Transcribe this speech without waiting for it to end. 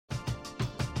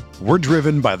We're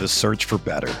driven by the search for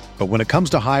better. But when it comes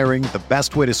to hiring, the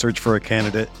best way to search for a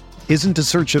candidate isn't to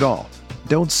search at all.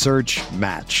 Don't search,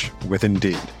 match with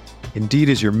Indeed. Indeed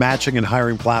is your matching and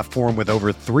hiring platform with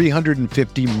over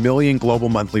 350 million global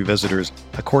monthly visitors,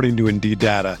 according to Indeed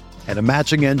data, and a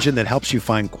matching engine that helps you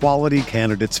find quality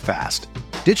candidates fast.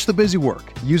 Ditch the busy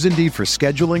work. Use Indeed for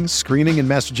scheduling, screening, and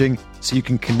messaging so you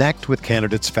can connect with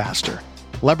candidates faster.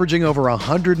 Leveraging over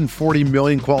 140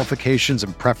 million qualifications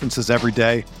and preferences every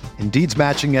day, Indeed's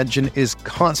matching engine is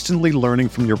constantly learning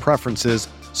from your preferences,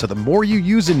 so the more you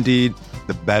use Indeed,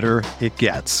 the better it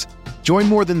gets. Join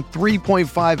more than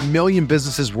 3.5 million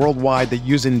businesses worldwide that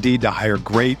use Indeed to hire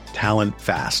great talent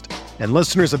fast. And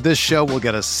listeners of this show will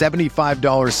get a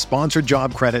 $75 sponsored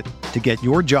job credit to get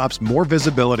your jobs more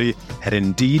visibility at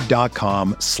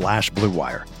Indeed.com/Blue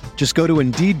Wire. Just go to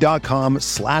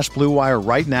Indeed.com/Blue Wire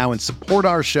right now and support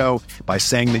our show by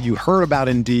saying that you heard about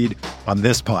Indeed on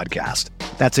this podcast.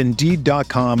 That's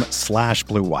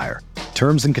Indeed.com/Blue Wire.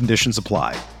 Terms and conditions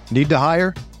apply. Need to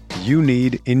hire? You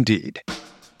need Indeed.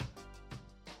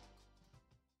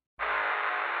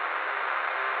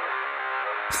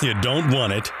 You don't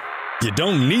want it, you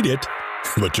don't need it,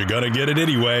 but you're going to get it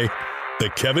anyway. The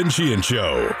Kevin Sheehan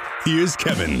Show. Here's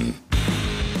Kevin.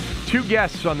 Two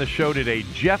guests on the show today.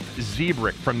 Jeff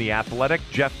Zebrick from The Athletic.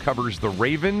 Jeff covers the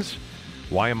Ravens.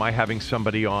 Why am I having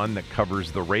somebody on that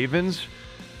covers the Ravens?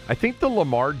 I think the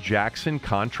Lamar Jackson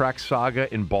contract saga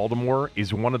in Baltimore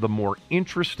is one of the more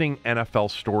interesting NFL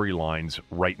storylines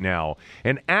right now.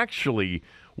 And actually,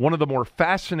 one of the more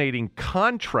fascinating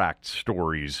contract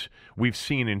stories we've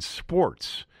seen in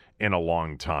sports in a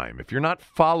long time. If you're not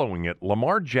following it,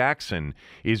 Lamar Jackson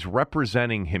is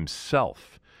representing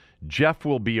himself. Jeff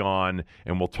will be on,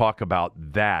 and we'll talk about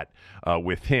that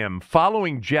with him.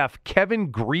 Following Jeff,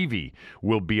 Kevin Greavy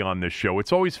will be on the show.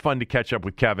 It's always fun to catch up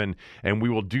with Kevin, and we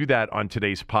will do that on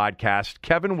today's podcast.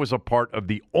 Kevin was a part of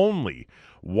the only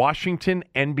Washington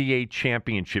NBA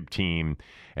championship team,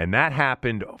 and that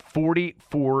happened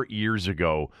 44 years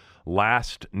ago.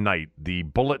 Last night, the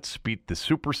Bullets beat the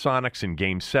Supersonics in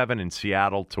Game 7 in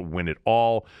Seattle to win it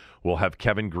all. We'll have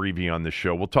Kevin Greavy on the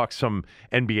show. We'll talk some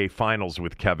NBA Finals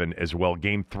with Kevin as well.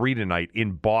 Game 3 tonight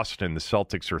in Boston. The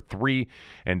Celtics are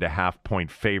 3.5-point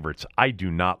favorites. I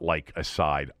do not like a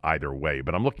side either way,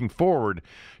 but I'm looking forward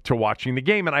to watching the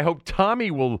game, and I hope Tommy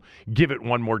will give it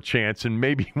one more chance, and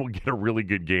maybe we'll get a really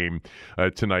good game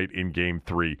tonight in Game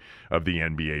 3 of the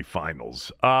NBA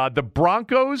Finals. The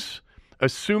Broncos,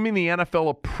 assuming the NFL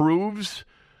approves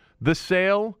the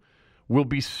sale, will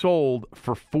be sold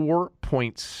for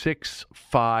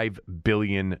 $4.65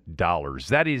 billion.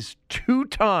 That is 2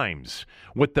 times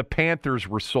what the Panthers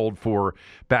were sold for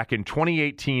back in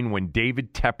 2018 when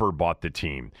David Tepper bought the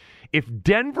team. If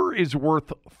Denver is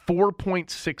worth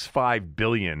 $4.65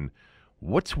 billion,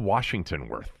 what's Washington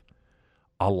worth?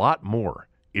 A lot more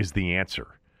is the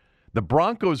answer. The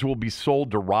Broncos will be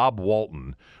sold to Rob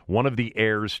Walton, one of the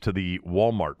heirs to the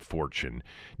Walmart fortune.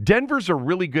 Denver's a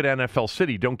really good NFL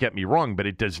city, don't get me wrong, but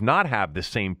it does not have the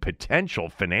same potential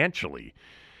financially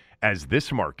as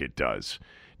this market does.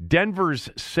 Denver's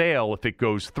sale, if it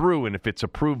goes through and if it's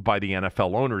approved by the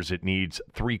NFL owners, it needs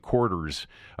 3/4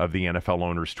 of the NFL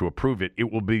owners to approve it.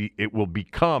 It will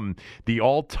become the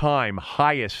all-time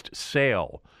highest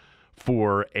sale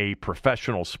for a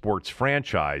professional sports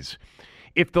franchise.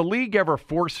 If the league ever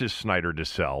forces Snyder to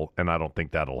sell, and I don't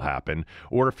think that'll happen,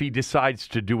 or if he decides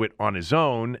to do it on his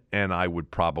own, and I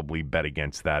would probably bet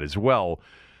against that as well,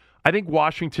 I think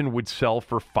Washington would sell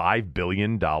for $5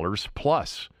 billion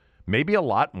plus, maybe a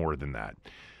lot more than that.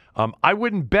 I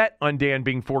wouldn't bet on Dan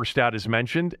being forced out, as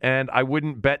mentioned, and I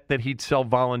wouldn't bet that he'd sell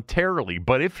voluntarily.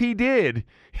 But if he did,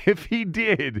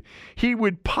 he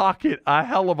would pocket a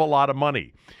hell of a lot of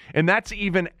money. And that's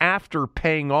even after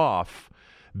paying off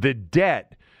the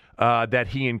debt that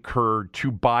he incurred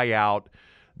to buy out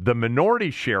the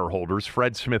minority shareholders,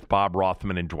 Fred Smith, Bob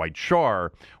Rothman, and Dwight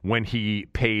Schrute, when he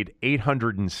paid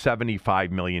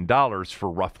 $875 million for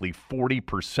roughly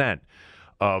 40%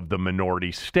 of the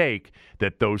minority stake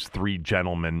that those 3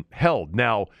 gentlemen held.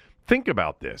 Now, think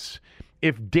about this.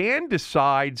 If Dan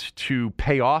decides to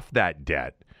pay off that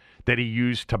debt that he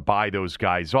used to buy those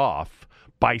guys off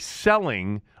by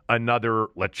selling another,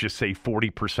 let's just say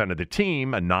 40% of the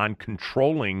team, a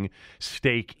non-controlling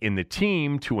stake in the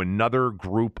team to another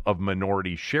group of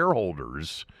minority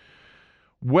shareholders,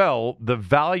 well, the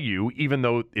value, even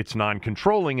though it's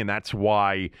non-controlling, and that's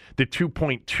why the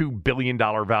 $2.2 billion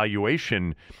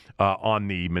valuation on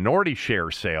the minority share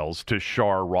sales to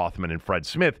Schrute, Rothman, and Fred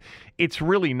Smith, it's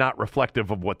really not reflective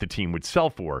of what the team would sell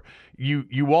for.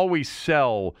 You always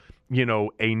sell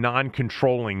a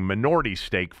non-controlling minority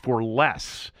stake for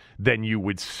less than you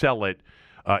would sell it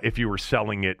if you were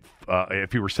selling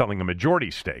a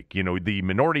majority stake. The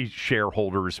minority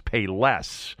shareholders pay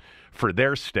less for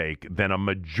their stake than a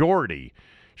majority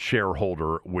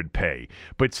shareholder would pay.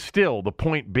 But still, the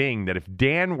point being that if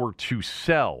Dan were to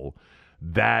sell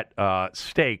that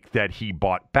stake that he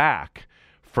bought back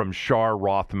from Shar,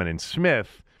 Rothman, and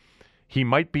Smith, he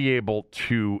might be able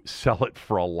to sell it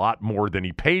for a lot more than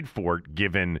he paid for it,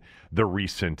 given the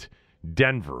recent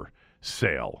Denver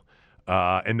sale.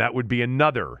 And that would be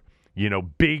another,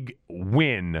 big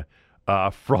win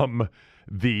from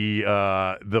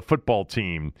the football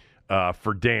team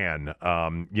for Dan.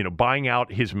 Buying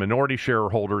out his minority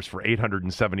shareholders for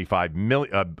 $875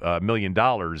 million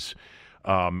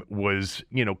was,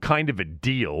 kind of a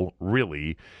deal,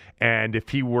 really. And if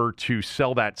he were to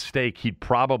sell that stake, he'd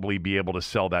probably be able to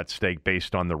sell that stake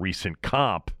based on the recent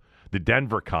comp, the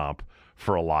Denver comp,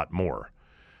 for a lot more.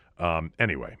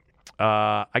 Anyway,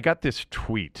 I got this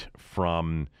tweet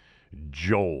from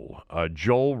Joel.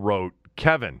 Joel wrote,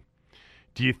 Kevin,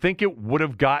 do you think it would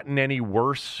have gotten any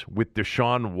worse with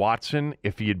Deshaun Watson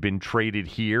if he had been traded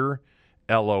here?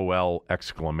 LOL,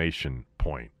 exclamation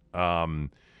point.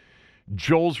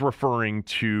 Joel's referring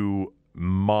to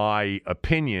my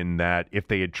opinion that if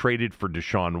they had traded for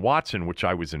Deshaun Watson, which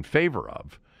I was in favor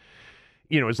of,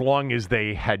 as long as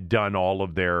they had done all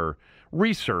of their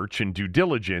research and due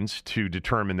diligence to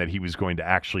determine that he was going to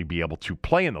actually be able to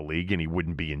play in the league and he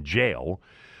wouldn't be in jail,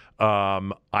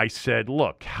 I said,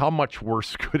 look, how much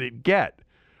worse could it get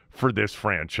for this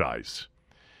franchise?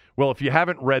 Well, if you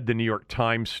haven't read the New York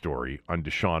Times story on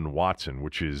Deshaun Watson,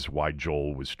 which is why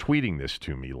Joel was tweeting this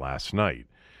to me last night,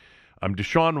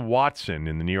 Deshaun Watson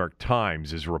in the New York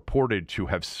Times is reported to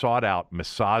have sought out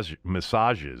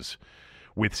massages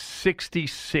with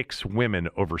 66 women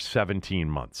over 17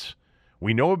 months.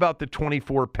 We know about the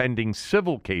 24 pending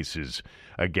civil cases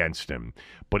against him,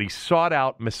 but he sought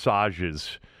out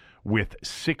massages with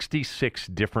 66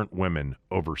 different women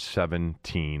over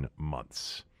 17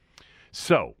 months.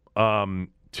 So,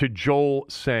 to Joel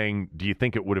saying, do you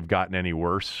think it would have gotten any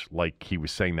worse? Like he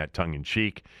was saying that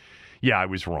tongue-in-cheek. Yeah, I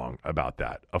was wrong about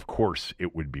that. Of course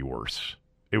it would be worse.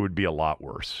 It would be a lot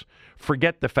worse.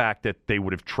 Forget the fact that they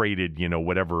would have traded,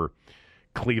 whatever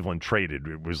Cleveland traded.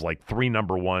 It was like 3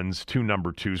 number 1s, 2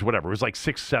 number 2s, whatever. It was like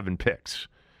 6, 7 picks.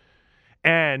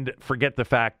 And forget the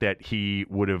fact that he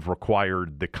would have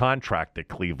required the contract that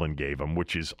Cleveland gave him,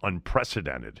 which is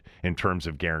unprecedented in terms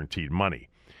of guaranteed money.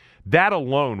 That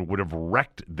alone would have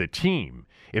wrecked the team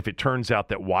if it turns out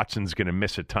that Watson's going to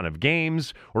miss a ton of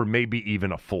games or maybe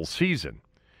even a full season.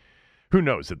 Who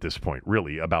knows at this point,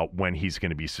 really, about when he's going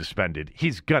to be suspended?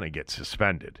 He's going to get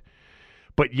suspended.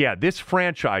 But yeah, this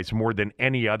franchise, more than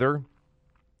any other,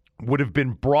 would have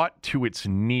been brought to its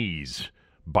knees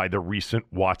by the recent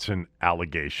Watson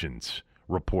allegations,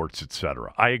 reports,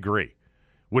 etc. I agree.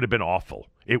 Would have been awful.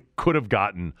 It could have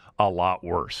gotten a lot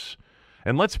worse.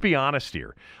 And let's be honest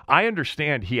here. I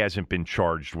understand he hasn't been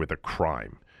charged with a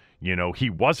crime. He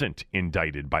wasn't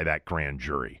indicted by that grand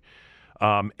jury.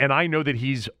 And I know that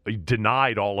he's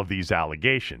denied all of these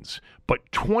allegations.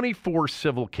 But 24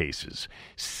 civil cases,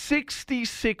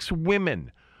 66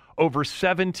 women over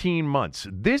 17 months.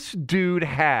 This dude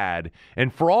had,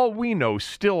 and for all we know,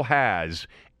 still has,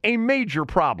 a major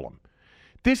problem.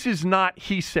 This is not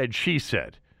he said, she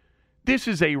said. This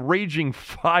is a raging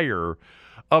fire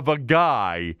of a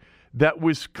guy that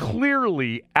was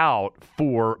clearly out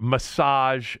for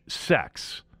massage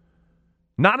sex.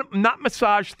 Not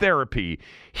massage therapy.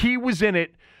 He was in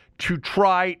it to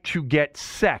try to get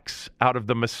sex out of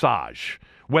the massage,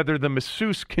 whether the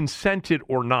masseuse consented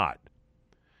or not.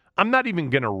 I'm not even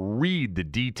going to read the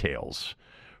details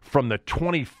from the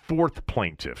 24th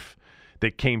plaintiff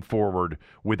that came forward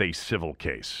with a civil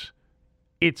case.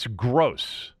 It's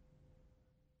gross,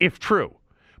 if true.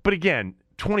 But again,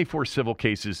 24 civil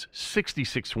cases,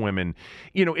 66 women.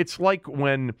 It's like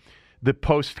when the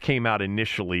Post came out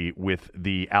initially with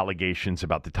the allegations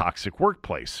about the toxic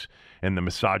workplace and the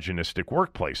misogynistic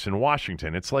workplace in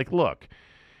Washington. It's like, look,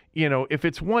 if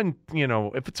it's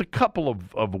if it's a couple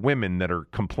of women that are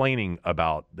complaining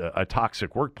about a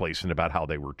toxic workplace and about how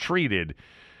they were treated,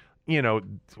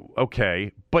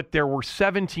 okay. But there were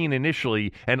 17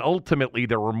 initially, and ultimately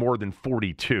there were more than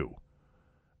 42.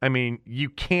 I mean, you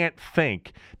can't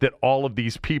think that all of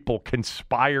these people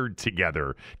conspired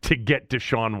together to get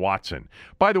Deshaun Watson.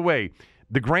 By the way,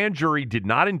 the grand jury did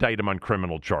not indict him on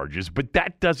criminal charges, but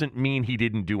that doesn't mean he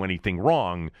didn't do anything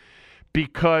wrong,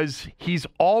 because he's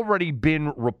already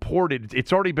been reported.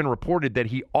 It's already been reported that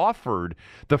he offered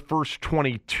the first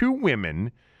 22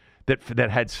 women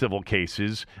that had civil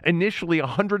cases, initially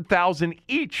 100,000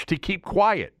 each to keep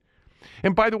quiet.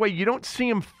 And by the way, you don't see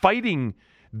him fighting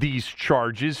these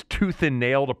charges tooth and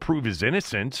nail to prove his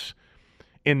innocence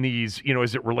in these,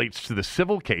 as it relates to the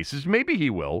civil cases. Maybe he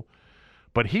will,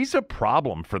 but he's a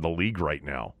problem for the league right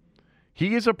now.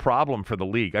 He is a problem for the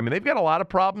league. I mean, they've got a lot of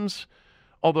problems,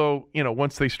 although,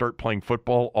 once they start playing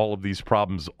football, all of these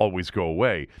problems always go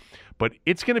away. But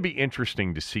it's going to be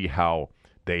interesting to see how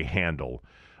they handle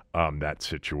that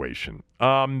situation.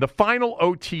 The final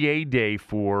OTA day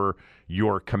for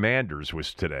your Commanders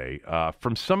was today.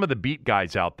 From some of the beat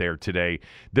guys out there today,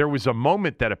 there was a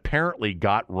moment that apparently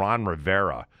got Ron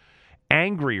Rivera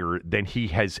angrier than he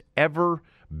has ever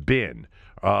been.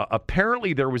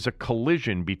 Apparently, there was a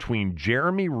collision between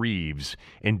Jeremy Reeves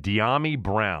and De'Ami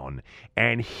Brown,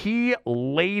 and he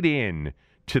laid in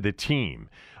to the team.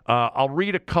 I'll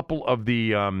read a couple of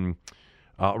the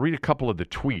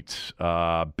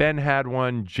tweets. Ben had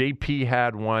one. JP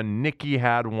had one. Nikki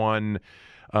had one.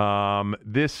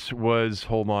 This was,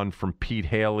 from Pete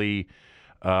Haley,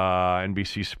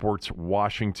 NBC Sports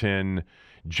Washington.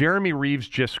 Jeremy Reeves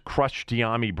just crushed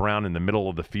De'Ami Brown in the middle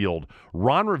of the field.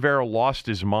 Ron Rivera lost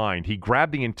his mind. He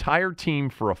grabbed the entire team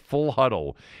for a full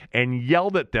huddle and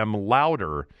yelled at them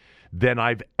louder than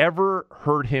I've ever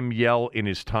heard him yell in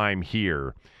his time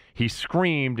here. He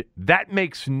screamed, "That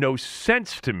makes no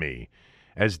sense to me,"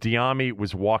 as De'Ami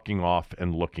was walking off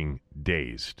and looking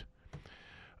dazed.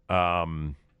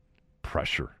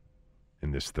 Pressure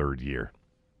in this third year.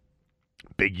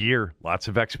 Big year, lots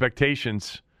of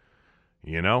expectations.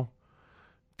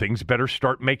 Things better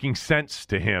start making sense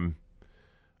to him.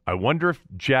 I wonder if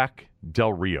Jack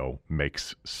Del Rio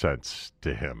makes sense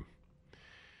to him.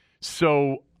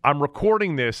 So I'm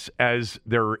recording this as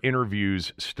there are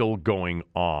interviews still going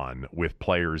on with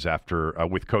players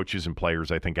with coaches and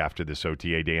players, I think, after this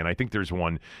OTA day. And I think there's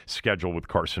one scheduled with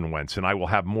Carson Wentz, and I will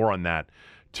have more on that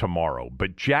tomorrow.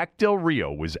 But Jack Del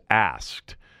Rio was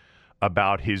asked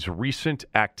about his recent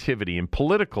activity and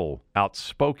political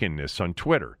outspokenness on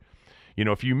Twitter.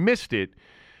 If you missed it,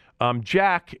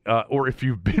 Jack, or if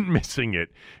you've been missing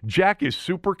it, Jack is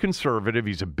super conservative.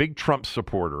 He's a big Trump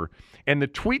supporter. And the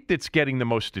tweet that's getting the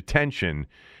most attention,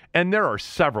 and there are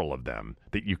several of them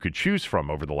that you could choose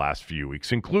from over the last few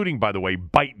weeks, including, by the way,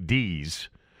 Bite D's.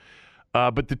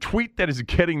 But the tweet that is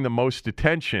getting the most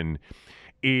attention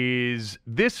is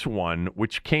this one,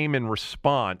 which came in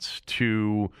response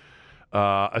to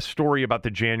a story about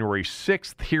the January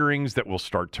 6th hearings that will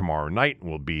start tomorrow night and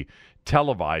will be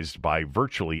televised by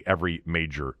virtually every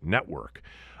major network.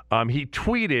 He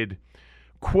tweeted,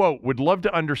 quote, "Would love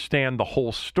to understand the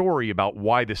whole story about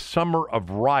why the summer of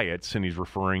riots," and he's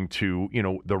referring to,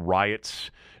 the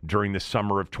riots during the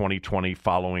summer of 2020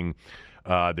 following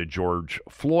the George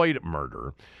Floyd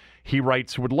murder. He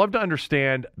writes, "Would love to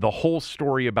understand the whole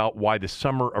story about why the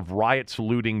summer of riots,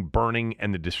 looting, burning,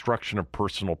 and the destruction of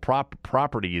personal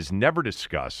property is never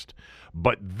discussed.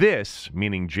 But this,"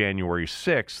 meaning January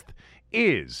 6th,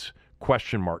 "is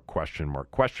question mark, question mark,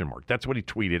 question mark." That's what he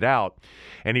tweeted out.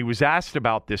 And he was asked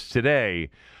about this today,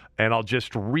 and I'll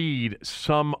just read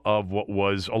some of what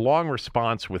was a long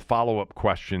response with follow-up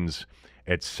questions,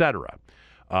 etc.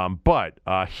 But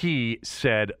he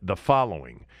said the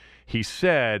following. He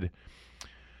said,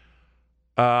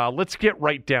 let's get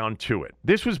right down to it.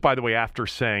 This was, by the way, after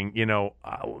saying,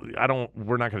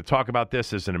 we're not going to talk about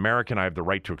this. As an American, I have the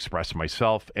right to express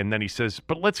myself. And then he says,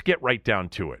 but let's get right down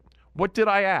to it. What did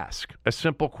I ask? A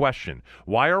simple question.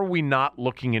 Why are we not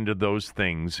looking into those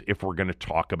things if we're going to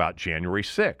talk about January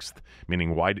 6th?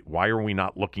 Meaning, why are we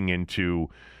not looking into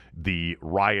the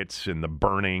riots and the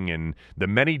burning and the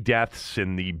many deaths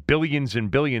and the billions and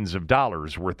billions of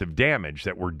dollars worth of damage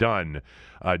that were done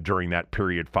during that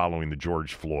period following the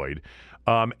George Floyd?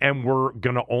 And we're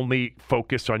going to only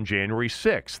focus on January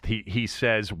 6th. He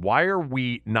says, why are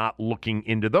we not looking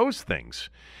into those things?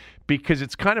 Because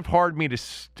it's kind of hard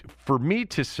for me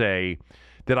to say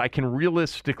that I can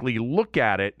realistically look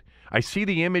at it. I see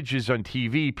the images on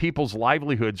TV. People's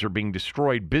livelihoods are being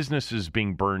destroyed. Businesses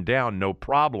being burned down. No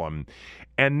problem.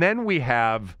 And then we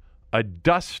have a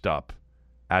dust-up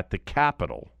at the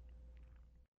Capitol.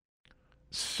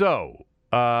 So,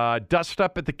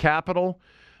 dust-up at the Capitol,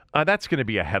 that's going to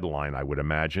be a headline, I would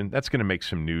imagine. That's going to make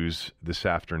some news this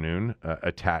afternoon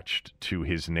attached to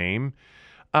his name.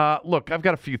 Look, I've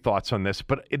got a few thoughts on this,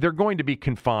 but they're going to be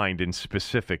confined and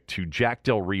specific to Jack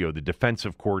Del Rio, the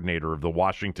defensive coordinator of the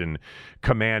Washington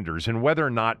Commanders, and whether or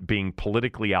not being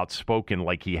politically outspoken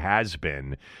like he has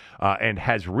been and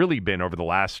has really been over the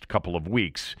last couple of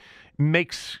weeks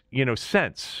makes,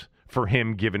 sense for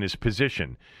him given his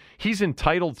position. He's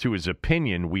entitled to his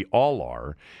opinion. We all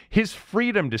are. His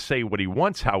freedom to say what he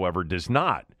wants, however, does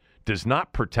not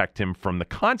protect him from the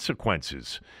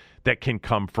consequences that can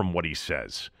come from what he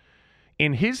says.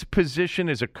 In his position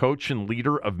as a coach and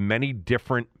leader of many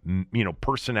different,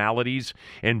 personalities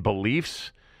and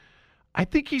beliefs, I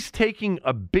think he's taking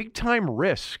a big-time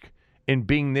risk in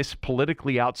being this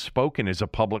politically outspoken as a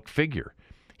public figure.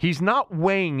 He's not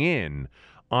weighing in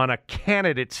on a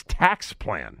candidate's tax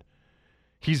plan.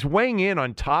 He's weighing in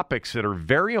on topics that are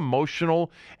very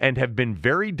emotional and have been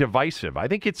very divisive. I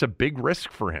think it's a big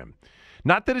risk for him.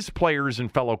 Not that his players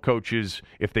and fellow coaches,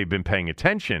 if they've been paying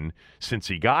attention since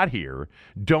he got here,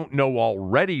 don't know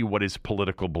already what his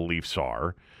political beliefs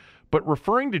are, but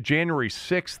referring to January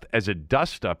 6th as a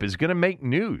dust-up is going to make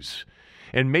news.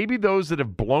 And maybe those that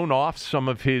have blown off some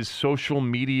of his social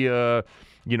media,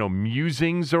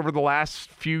 musings over the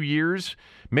last few years,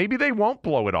 maybe they won't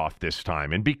blow it off this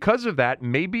time. And because of that,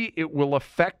 maybe it will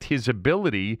affect his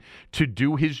ability to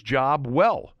do his job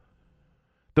well.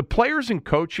 The players and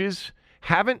coaches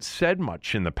haven't said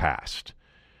much in the past.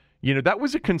 That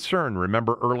was a concern,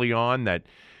 remember, early on, that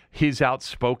his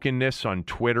outspokenness on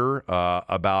Twitter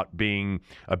about being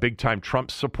a big-time Trump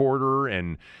supporter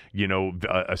and,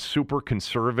 a super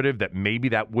conservative, that maybe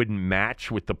that wouldn't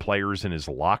match with the players in his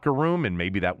locker room, and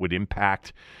maybe that would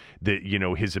impact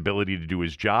his ability to do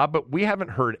his job. But we haven't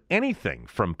heard anything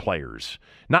from players,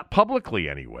 not publicly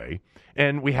anyway,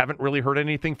 and we haven't really heard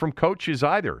anything from coaches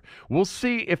either. We'll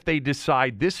see if they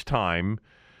decide this time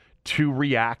to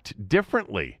react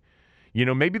differently.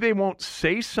 Maybe they won't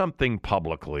say something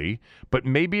publicly, but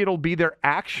maybe it'll be their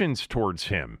actions towards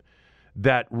him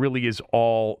that really is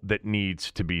all that needs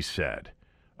to be said.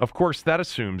 Of course, that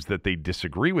assumes that they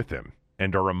disagree with him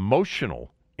and are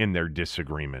emotional in their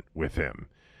disagreement with him.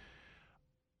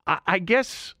 I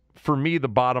guess for me, the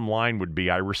bottom line would be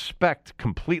I respect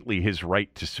completely his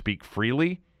right to speak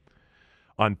freely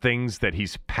on things that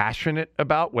he's passionate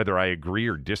about, whether I agree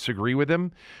or disagree with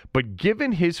him. But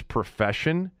given his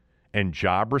profession and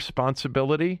job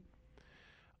responsibility,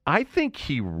 I think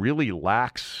he really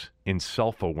lacks in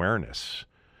self-awareness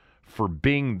for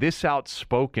being this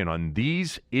outspoken on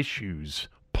these issues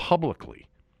publicly.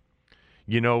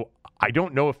 I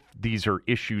don't know if these are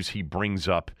issues he brings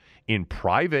up in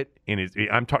private,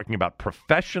 I'm talking about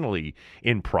professionally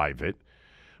in private,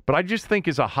 but I just think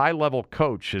as a high-level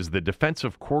coach, as the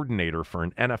defensive coordinator for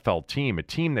an NFL team, a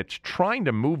team that's trying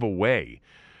to move away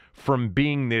from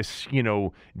being this,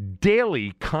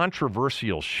 daily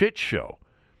controversial shit show,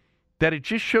 that it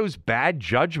just shows bad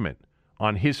judgment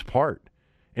on his part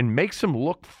and makes him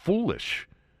look foolish.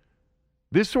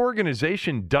 This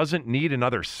organization doesn't need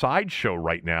another sideshow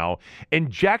right now,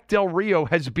 and Jack Del Rio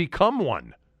has become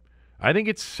one. I think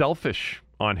it's selfish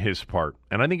on his part,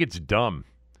 and I think it's dumb.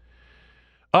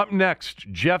 Up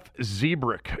next, Jeff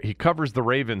Zebrick. He covers the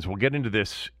Ravens. We'll get into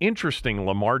this interesting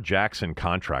Lamar Jackson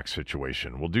contract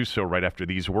situation. We'll do so right after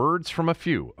these words from a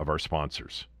few of our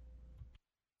sponsors.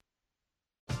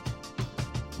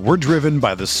 We're driven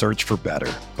by the search for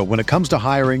better. But when it comes to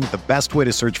hiring, the best way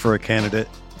to search for a candidate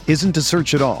isn't to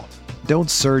search at all.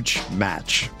 Don't search,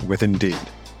 match with Indeed.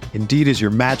 Indeed is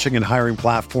your matching and hiring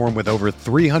platform with over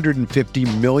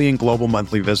 350 million global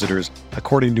monthly visitors,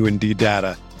 according to Indeed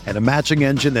data, and a matching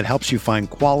engine that helps you find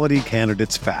quality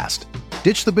candidates fast.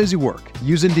 Ditch the busy work.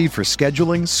 Use Indeed for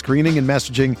scheduling, screening, and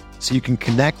messaging so you can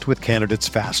connect with candidates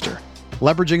faster.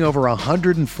 Leveraging over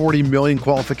 140 million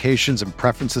qualifications and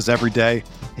preferences every day,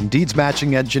 Indeed's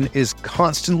matching engine is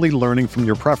constantly learning from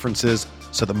your preferences,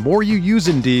 so the more you use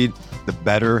Indeed, the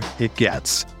better it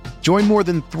gets. Join more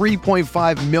than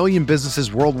 3.5 million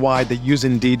businesses worldwide that use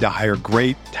Indeed to hire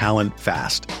great talent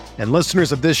fast. And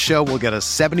listeners of this show will get a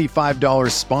 $75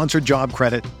 sponsored job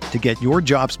credit to get your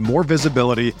jobs more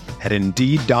visibility at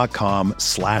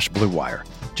Indeed.com/Blue Wire.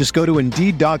 Just go to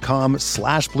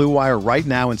Indeed.com/Blue Wire right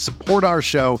now and support our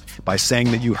show by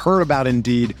saying that you heard about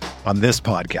Indeed on this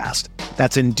podcast.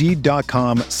 That's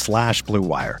Indeed.com/Blue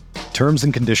Wire. Terms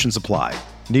and conditions apply.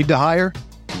 Need to hire?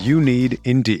 You need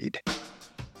Indeed.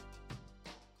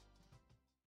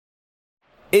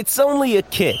 It's only a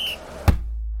kick,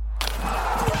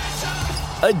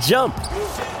 a jump,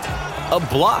 a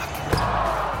block.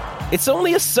 It's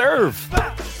only a serve.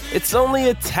 It's only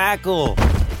a tackle,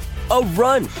 a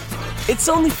run. It's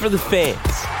only for the fans.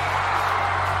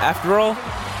 After all,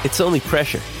 it's only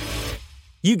pressure.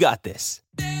 You got this.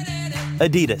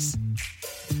 Adidas.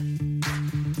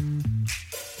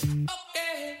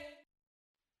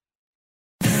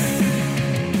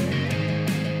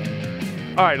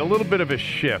 All right, a little bit of a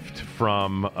shift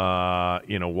from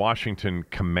Washington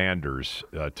Commanders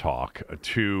talk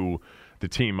to the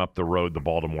team up the road, the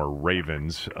Baltimore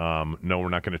Ravens. No, we're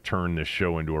not going to turn this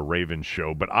show into a Ravens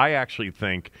show, but I actually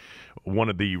think one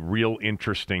of the real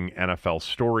interesting NFL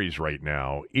stories right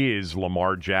now is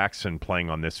Lamar Jackson playing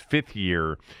on this fifth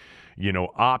year,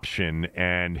 option,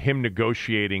 and him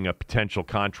negotiating a potential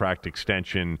contract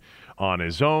extension on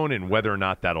his own, and whether or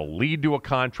not that'll lead to a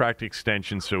contract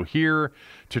extension. So here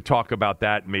to talk about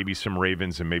that, maybe some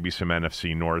Ravens and maybe some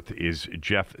NFC North, is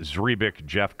Jeff Zrebiec.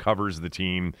 Jeff covers the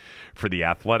team for The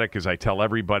Athletic. As I tell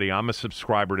everybody, I'm a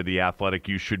subscriber to The Athletic.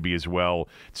 You should be as well.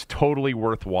 It's totally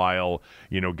worthwhile.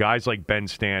 Guys like Ben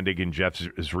Standig and Jeff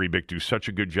Zrebiec do such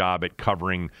a good job at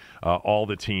covering all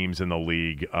the teams in the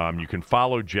league. You can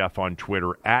follow Jeff on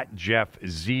Twitter at Jeff,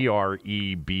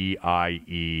 Zrebie.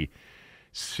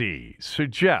 So,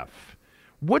 Jeff,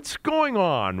 what's going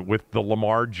on with the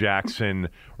Lamar Jackson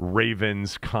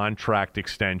Ravens contract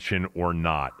extension or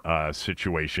not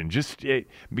situation? Just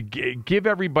give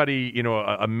everybody,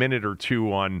 a minute or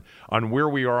two on where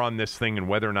we are on this thing and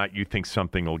whether or not you think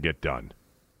something will get done.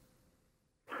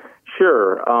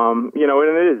 Sure. And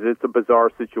it's a bizarre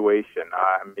situation.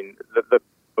 The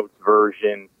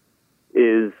version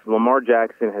is Lamar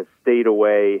Jackson has stayed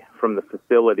away from the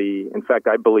facility. In fact,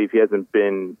 I believe he hasn't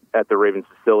been at the Ravens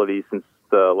facility since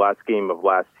the last game of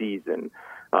last season.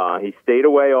 He stayed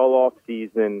away all off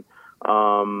season.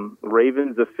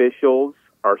 Ravens officials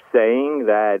are saying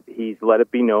that he's let it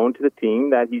be known to the team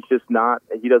that he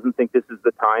doesn't think this is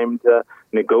the time to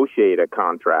negotiate a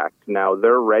contract. Now,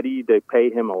 they're ready to pay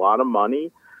him a lot of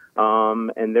money,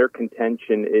 and their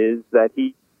contention is that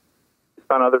he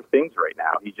on other things right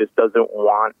now. He just doesn't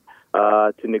want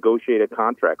to negotiate a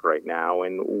contract right now.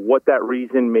 And what that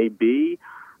reason may be,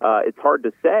 it's hard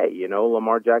to say.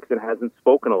 Lamar Jackson hasn't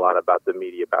spoken a lot about the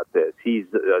media about this. He's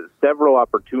several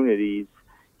opportunities.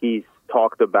 He's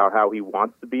talked about how he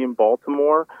wants to be in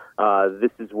Baltimore.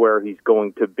 This is where he's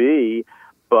going to be.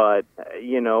 But,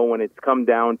 when it's come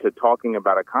down to talking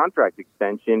about a contract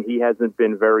extension, he hasn't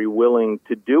been very willing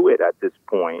to do it at this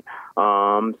point.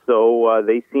 So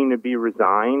they seem to be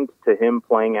resigned to him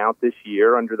playing out this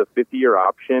year under the fifth-year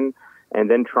option and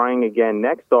then trying again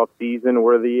next offseason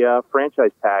where the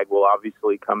franchise tag will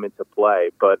obviously come into play.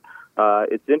 But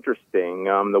it's interesting.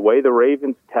 The way the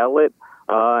Ravens tell it,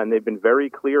 and they've been very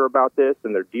clear about this,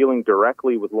 and they're dealing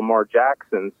directly with Lamar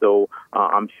Jackson. So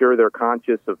I'm sure they're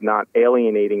conscious of not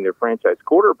alienating their franchise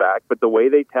quarterback, but the way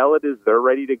they tell it is they're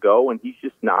ready to go, and he's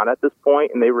just not at this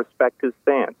point, and they respect his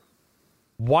stance.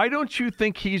 Why don't you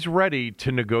think he's ready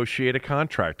to negotiate a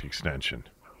contract extension?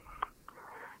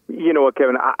 You know what,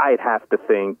 Kevin, I'd have to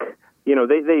think,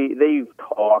 they've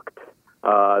talked.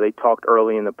 They talked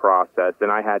early in the process,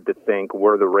 and I had to think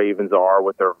where the Ravens are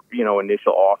with their,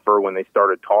 initial offer when they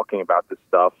started talking about this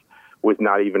stuff was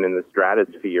not even in the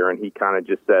stratosphere. And he kind of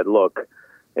just said, "Look,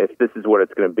 if this is what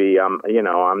it's going to be, I'll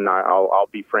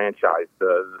be franchised.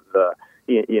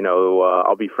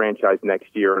 I'll be franchised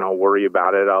next year, and I'll worry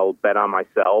about it. I'll bet on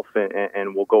myself,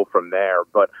 and we'll go from there."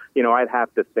 But I'd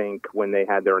have to think when they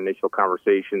had their initial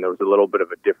conversation, there was a little bit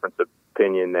of a difference of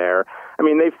opinion there.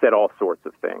 They've said all sorts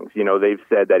of things. They've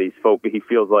said that he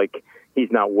feels like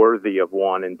he's not worthy of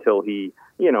one until he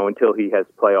has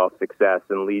playoff success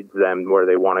and leads them where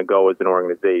they want to go as an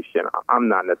organization. I'm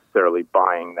not necessarily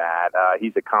buying that.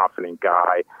 He's a confident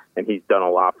guy, and he's done a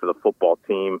lot for the football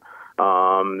team.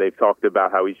 They've talked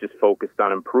about how he's just focused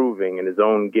on improving in his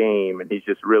own game, and he's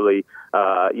just really,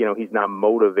 he's not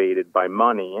motivated by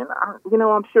money. And,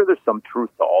 I'm sure there's some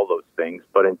truth to all those things,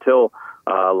 but until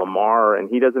Lamar, and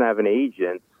he doesn't have an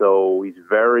agent, so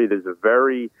there's a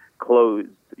very closed,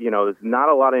 there's not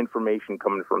a lot of information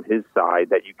coming from his side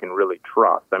that you can really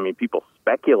trust. People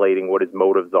speculating what his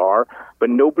motives are, but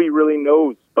nobody really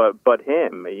knows but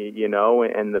him,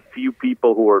 and the few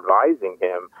people who are advising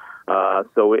him.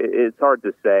 So it's hard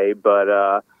to say,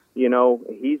 but,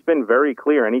 he's been very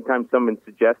clear. Anytime someone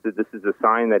suggested this is a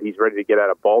sign that he's ready to get out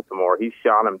of Baltimore, he's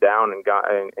shot him down and got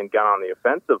on the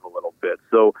offensive a little bit.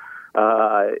 So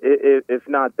if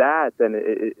not that, then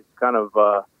it's kind of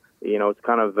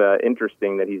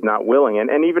interesting that he's not willing.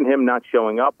 And even him not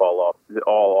showing up all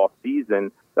off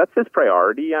season, that's his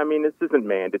priority. This isn't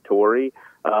mandatory.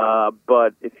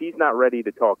 But if he's not ready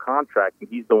to talk contract and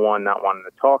he's the one not wanting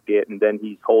to talk it, and then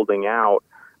he's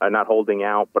not holding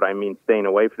out, but staying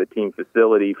away from the team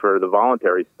facility for the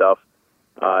voluntary stuff,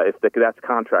 if that's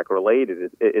contract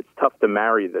related, it's tough to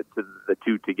marry the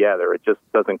two together. It just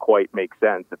doesn't quite make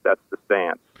sense if that's the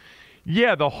stance.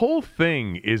 Yeah, the whole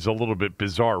thing is a little bit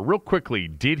bizarre. Real quickly,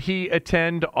 did he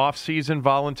attend off-season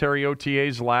voluntary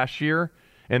OTAs last year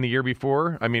and the year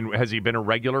before? Has he been a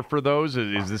regular for those?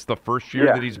 Is this the first year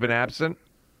that he's been absent?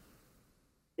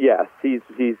 Yes,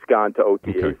 he's gone to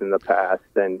OTAs in the past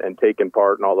and taken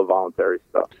part in all the voluntary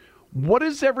stuff. What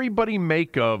does everybody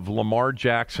make of Lamar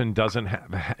Jackson doesn't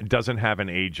have an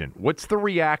agent? What's the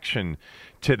reaction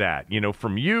to that?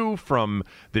 From you, from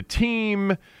the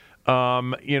team,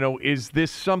 is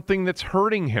this something that's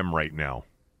hurting him right now?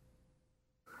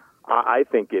 I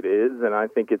think it is, and I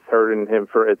think it's hurt him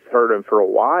for a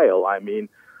while. I mean,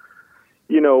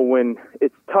 when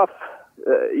it's tough,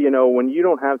 when you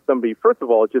don't have somebody, first of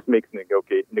all, it just makes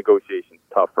negotiations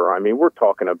tougher. I mean, we're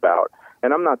talking about,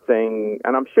 and I'm not saying,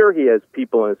 and I'm sure he has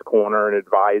people in his corner, an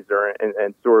advisor,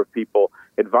 and sort of people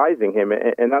advising him,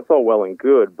 and that's all well and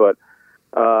good. But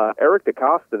Eric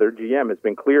DaCosta, their GM, has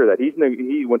been clear that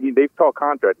when they've talked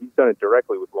contract, he's done it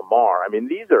directly with Lamar. I mean,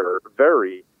 these are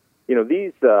very,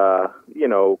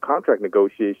 contract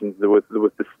negotiations with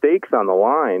the stakes on the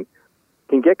line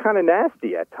can get kind of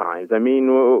nasty at times. I mean,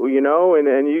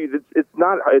 it's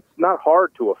not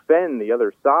hard to offend the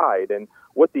other side. And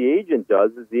what the agent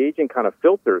does is the agent kind of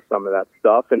filters some of that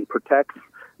stuff and protects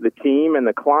the team and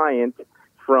the client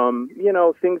from,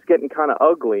 things getting kind of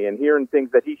ugly and hearing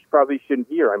things that he probably shouldn't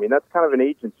hear. I mean, that's kind of an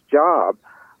agent's job,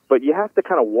 but you have to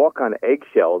kind of walk on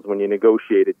eggshells when you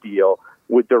negotiate a deal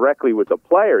directly with the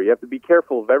player. You have to be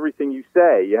careful of everything you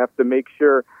say. You have to make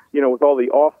sure, with all the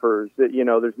offers that,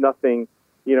 there's nothing,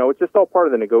 it's just all part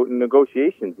of the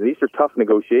negotiations. These are tough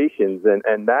negotiations,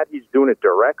 and that he's doing it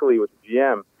directly with the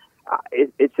GM,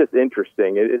 it's just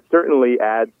interesting. It certainly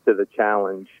adds to the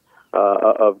challenge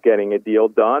of getting a deal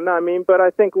done. I mean, but I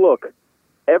think, look,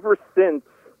 ever since,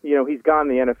 he's gone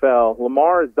to the NFL,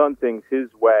 Lamar has done things his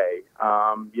way.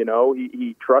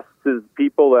 He trusts his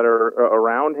people that are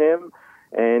around him,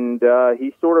 and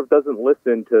he sort of doesn't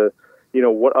listen to,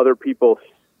 what other people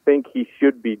think he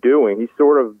should be doing. He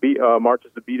sort of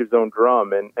marches to beat his own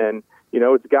drum, and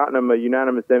it's gotten him a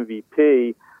unanimous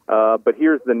MVP. But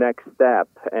here's the next step,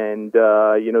 and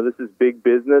this is big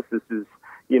business. This is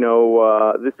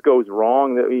this goes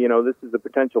wrong. This is a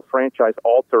potential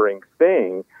franchise-altering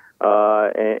thing,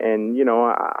 and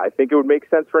I think it would make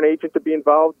sense for an agent to be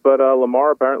involved. But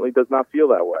Lamar apparently does not feel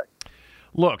that way.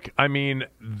 Look, I mean,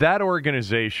 that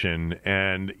organization,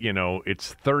 and,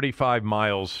 it's 35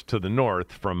 miles to the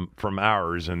north from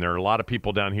ours, and there are a lot of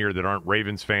people down here that aren't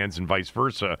Ravens fans and vice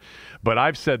versa. But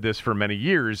I've said this for many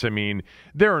years. I mean,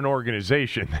 they're an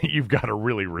organization that you've got to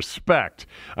really respect.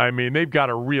 I mean, they've got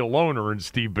a real owner in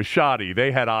Steve Bisciotti.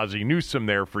 They had Ozzie Newsome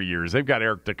there for years. They've got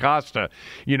Eric DaCosta,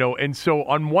 and so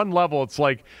on one level, it's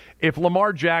like, if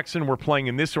Lamar Jackson were playing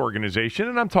in this organization,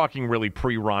 and I'm talking really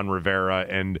pre-Ron Rivera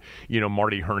and,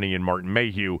 Marty Herney and Martin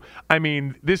Mayhew, I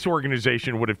mean, this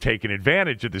organization would have taken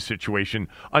advantage of the situation.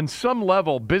 On some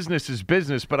level, business is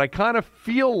business, but I kind of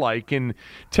feel like, and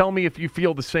tell me if you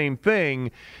feel the same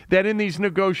thing, that in these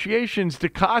negotiations,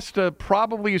 DaCosta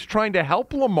probably is trying to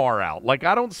help Lamar out. Like,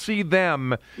 I don't see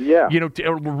them,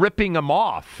 ripping him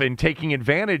off and taking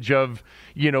advantage of,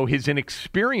 his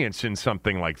inexperience in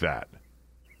something like that.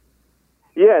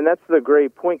 Yeah, and that's the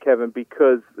great point, Kevin,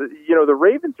 because, the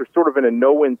Ravens are sort of in a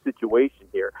no-win situation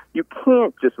here. You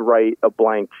can't just write a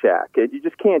blank check. You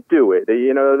just can't do it.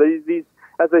 These,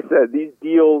 as I said, these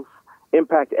deals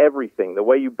impact everything, the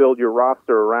way you build your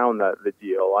roster around the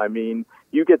deal. I mean,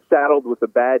 you get saddled with a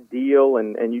bad deal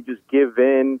and you just give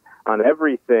in on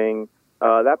everything.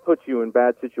 That puts you in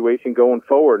bad situation going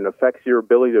forward and affects your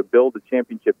ability to build a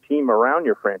championship team around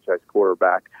your franchise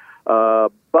quarterback.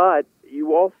 But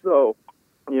you also...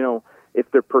 if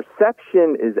the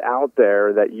perception is out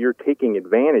there that you're taking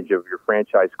advantage of your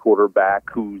franchise quarterback,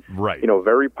 who's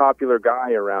very popular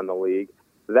guy around the league,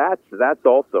 that's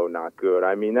also not good.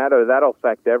 I mean, that'll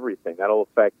affect everything. That'll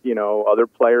affect other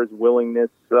players' willingness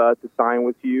to sign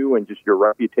with you and just your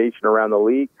reputation around the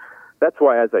league. That's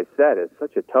why, as I said, it's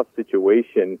such a tough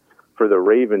situation for the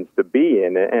Ravens to be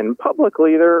in, and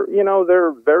publicly they're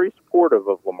very supportive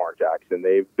of Lamar Jackson.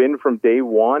 They've been from day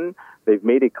one. They've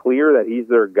made it clear that he's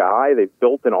their guy. They've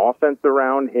built an offense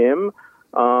around him.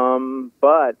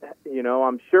 But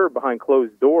I'm sure behind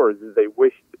closed doors they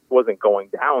wished it wasn't going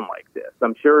down like this.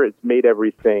 I'm sure it's made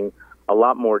everything a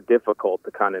lot more difficult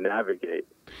to kind of navigate.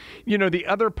 The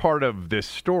other part of this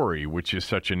story, which is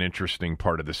such an interesting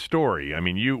part of the story, I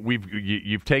mean,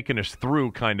 you've taken us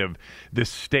through kind of the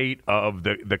state of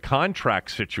the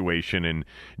contract situation and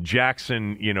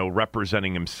Jackson,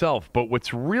 representing himself. But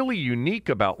what's really unique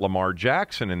about Lamar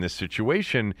Jackson in this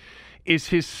situation is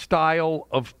his style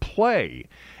of play.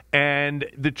 And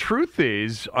the truth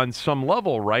is, on some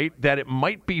level, right, that it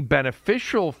might be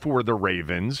beneficial for the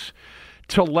Ravens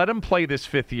to let him play this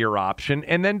fifth-year option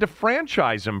and then to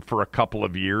franchise him for a couple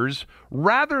of years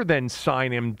rather than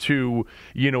sign him to,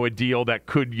 a deal that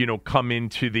could, come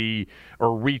into the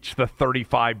or reach the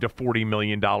 $35 to $40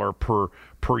 million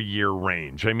per year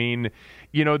range. I mean,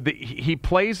 he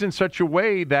plays in such a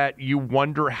way that you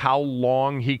wonder how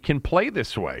long he can play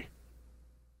this way.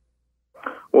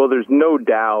 Well, there's no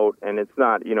doubt, and it's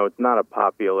not a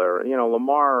popular,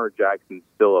 Lamar Jackson's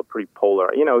still a pretty polar,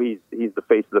 he's the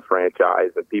face of the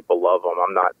franchise and people love him.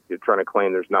 I'm not trying to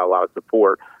claim there's not a lot of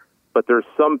support, but there's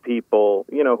some people,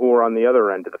 who are on the other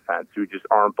end of the fence who just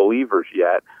aren't believers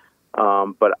yet.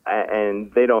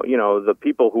 And they don't, the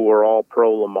people who are all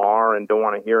pro Lamar and don't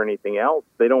want to hear anything else,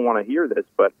 they don't want to hear this.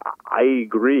 But I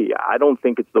agree. I don't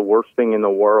think it's the worst thing in the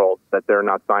world that they're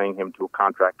not signing him to a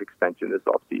contract extension this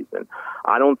offseason.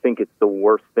 I don't think it's the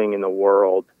worst thing in the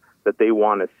world that they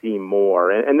want to see more.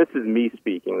 And this is me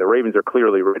speaking. The Ravens are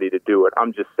clearly ready to do it.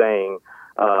 I'm just saying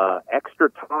extra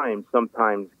time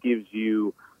sometimes gives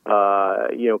you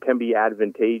can be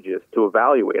advantageous to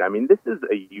evaluate. I mean, this is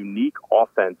a unique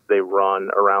offense they run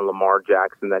around Lamar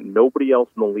Jackson that nobody else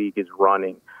in the league is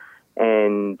running.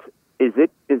 And is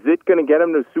it going to get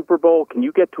them to a Super Bowl? Can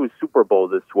you get to a Super Bowl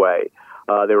this way?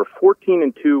 They were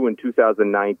 14-2 in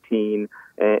 2019,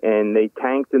 and they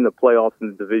tanked in the playoffs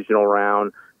in the divisional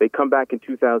round. They come back in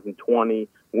 2020,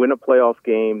 win a playoff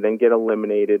game, then get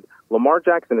eliminated. Lamar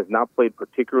Jackson has not played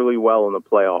particularly well in the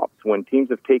playoffs. When teams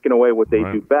have taken away what they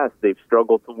do best, they've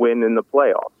struggled to win in the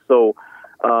playoffs. So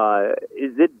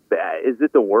is it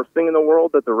the worst thing in the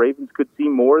world that the Ravens could see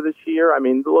more this year? I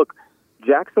mean, look,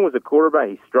 Jackson was a quarterback.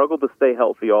 He struggled to stay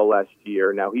healthy all last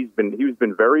year. Now he's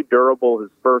been very durable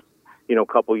his first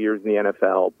couple years in the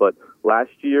NFL, but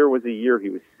last year was a year he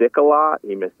was sick a lot.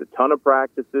 He missed a ton of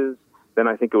practices. Then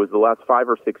I think it was the last 5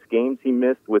 or 6 games he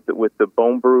missed with the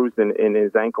bone bruise in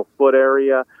his ankle foot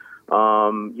area.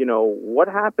 What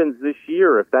happens this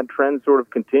year if that trend sort of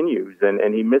continues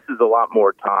and he misses a lot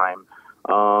more time?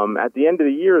 At the end of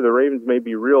the year, the Ravens may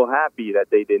be real happy that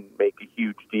they didn't make a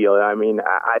huge deal. I mean,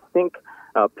 I think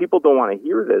people don't want to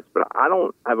hear this, but I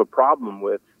don't have a problem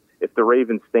with if the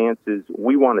Ravens' stance is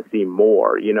we want to see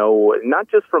more, not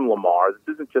just from Lamar.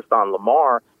 This isn't just on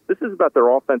Lamar. This is about their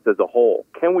offense as a whole.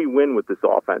 Can we win with this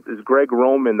offense? Is Greg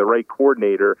Roman the right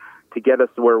coordinator to get us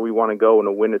to where we want to go and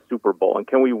to win a Super Bowl? And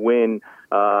can we win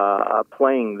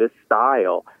playing this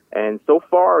style? And so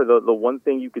far, the one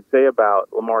thing you could say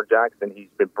about Lamar Jackson, he's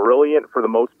been brilliant for the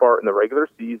most part in the regular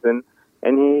season.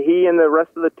 And he and the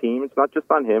rest of the team, it's not just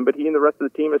on him, but he and the rest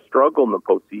of the team has struggled in the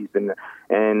postseason.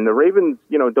 And the Ravens,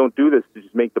 don't do this to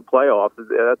just make the playoffs.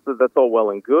 That's all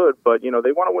well and good, but, they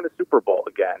want to win a Super Bowl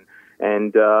again.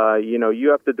 And, you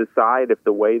have to decide if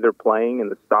the way they're playing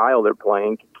and the style they're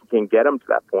playing can get them to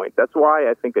that point. That's why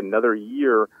I think another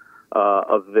year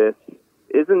of this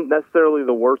isn't necessarily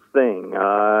the worst thing.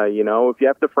 If you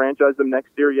have to franchise them next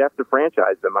year, you have to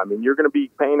franchise them. I mean, you're going to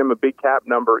be paying them a big cap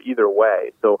number either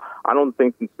way. So I don't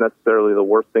think it's necessarily the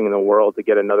worst thing in the world to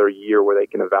get another year where they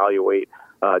can evaluate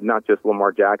not just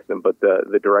Lamar Jackson, but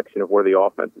the direction of where the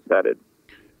offense is headed.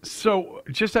 So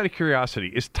just out of curiosity,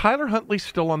 is Tyler Huntley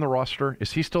still on the roster?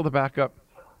 Is he still the backup?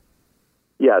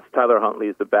 Yes, Tyler Huntley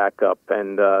is the backup,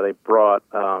 and they brought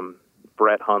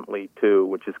Brett Huntley, too,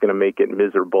 which is going to make it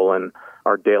miserable in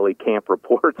our daily camp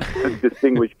reports to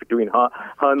distinguish between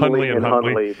Huntley and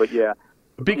Huntley. But,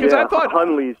 because I thought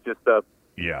Huntley's just a...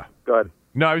 Yeah. Go ahead.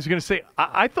 No, I was going to say,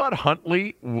 I thought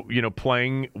Huntley,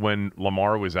 playing when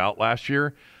Lamar was out last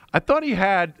year, I thought he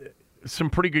had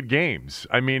some pretty good games.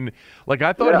 I mean,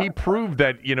 I thought he proved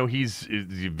that, he's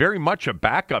very much a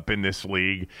backup in this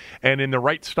league and in the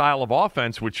right style of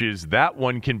offense, which is that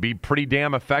one can be pretty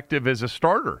damn effective as a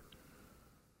starter.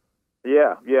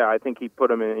 Yeah, I think he put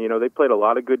them in. They played a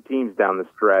lot of good teams down the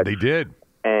stretch. They did,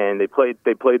 and they played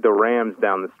the Rams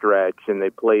down the stretch, and they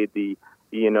played the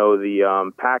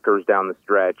Packers down the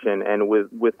stretch. And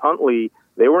with Huntley,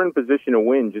 they were in position to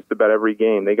win just about every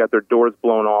game. They got their doors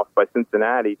blown off by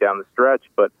Cincinnati down the stretch,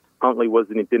 but Huntley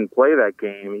didn't play that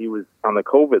game. He was on the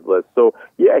COVID list. So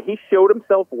he showed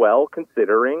himself well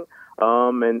considering.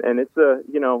 And it's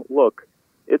look.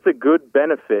 It's a good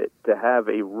benefit to have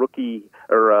a rookie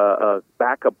or a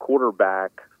backup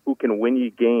quarterback who can win you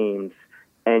games,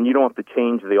 and you don't have to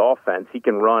change the offense. He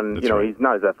can run, That's right. He's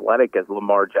not as athletic as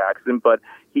Lamar Jackson, but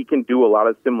he can do a lot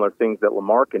of similar things that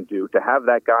Lamar can do. To have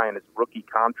that guy in his rookie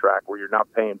contract where you're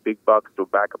not paying big bucks to a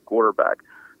backup quarterback,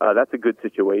 that's a good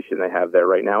situation they have there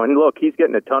right now. And look, he's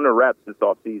getting a ton of reps this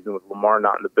offseason with Lamar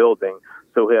not in the building.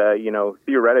 So,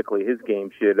 theoretically, his game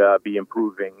should be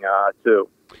improving, too.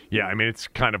 Yeah, I mean, it's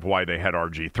kind of why they had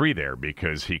RG3 there,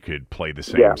 because he could play the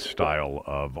same style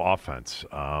of offense.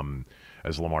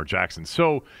 as Lamar Jackson.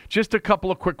 So just a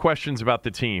couple of quick questions about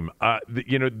the team.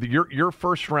 Your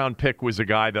first round pick was a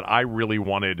guy that I really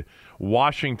wanted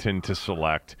Washington to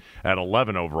select at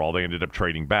 11 overall. They ended up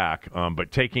trading back,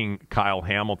 but taking Kyle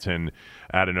Hamilton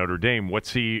out of Notre Dame.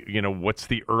 What's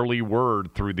the early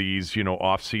word through these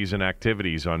off-season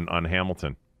activities on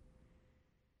Hamilton?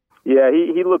 Yeah,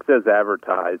 he looks as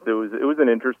advertised. It was an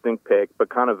interesting pick, but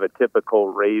kind of a typical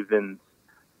Ravens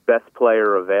best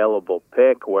player available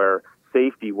pick where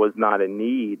safety was not a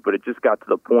need, but it just got to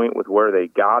the point with where they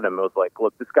got him. It was like,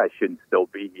 look, this guy shouldn't still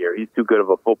be here. He's too good of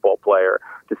a football player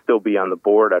to still be on the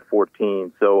board at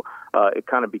 14. So it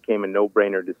kind of became a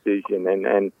no-brainer decision.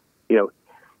 And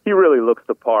he really looks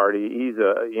the part. He's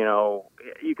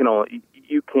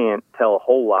you can't tell a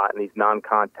whole lot in these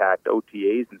non-contact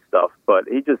OTAs and stuff, but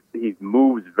he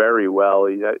moves very well.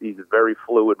 He's a very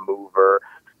fluid mover.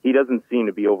 He doesn't seem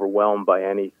to be overwhelmed by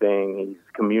anything. He's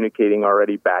communicating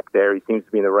already back there. He seems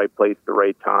to be in the right place at the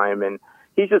right time, and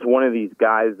he's just one of these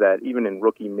guys that even in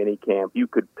rookie minicamp, you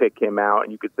could pick him out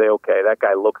and you could say, okay, that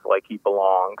guy looks like he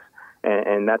belongs.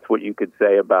 And that's what you could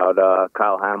say about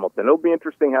Kyle Hamilton. It'll be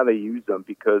interesting how they use him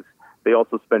because they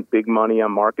also spent big money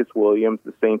on Marcus Williams,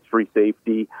 the Saints free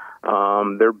safety.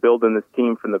 They're building this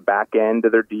team from the back end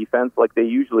of their defense like they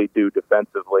usually do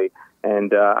defensively.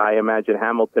 And I imagine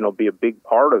Hamilton will be a big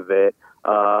part of it,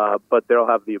 but they'll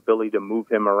have the ability to move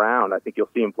him around. I think you'll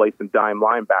see him play some dime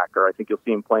linebacker. I think you'll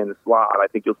see him play in the slot. I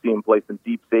think you'll see him play some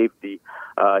deep safety.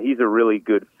 He's a really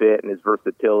good fit in his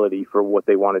versatility for what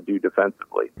they want to do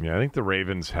defensively. Yeah, I think the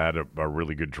Ravens had a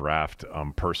really good draft,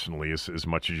 personally, as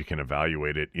much as you can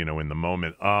evaluate it, in the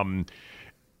moment.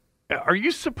 Are you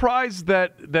surprised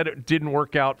that it didn't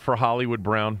work out for Hollywood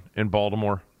Brown in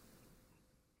Baltimore?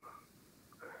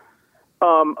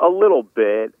 A little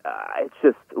bit. It's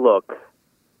just, look,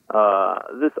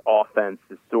 this offense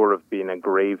is sort of being a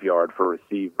graveyard for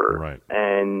receivers. Right.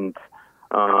 And,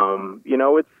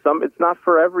 it's not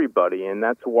for everybody. And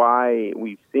that's why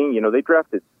we've seen, they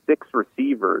drafted 6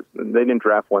 receivers. And they didn't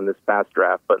draft one this past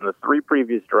draft, but in the 3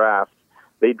 previous drafts,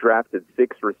 they drafted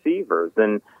 6 receivers.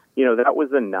 And, that was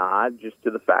a nod just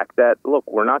to the fact that, look,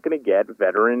 we're not going to get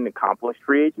veteran, accomplished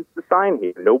free agents to sign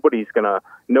here. No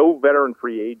veteran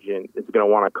free agent is going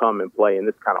to want to come and play in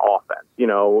this kind of offense.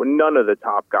 None of the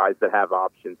top guys that have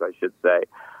options, I should say.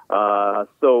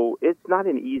 So it's not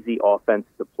an easy offense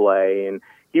to play. And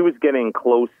he was getting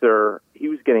closer. He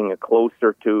was getting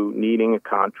closer to needing a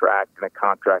contract and a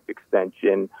contract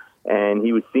extension. And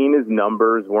he was seeing his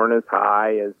numbers weren't as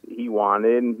high as he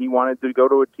wanted. And he wanted to go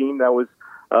to a team that was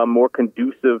more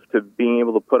conducive to being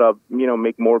able to put up,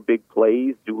 make more big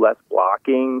plays, do less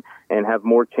blocking, and have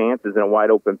more chances in a wide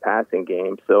open passing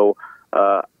game. So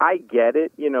I get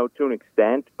it, to an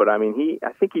extent, but I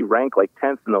think he ranked like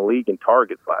 10th in the league in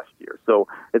targets last year. So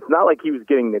it's not like he was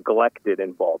getting neglected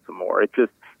in Baltimore. It's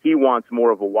just he wants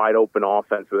more of a wide open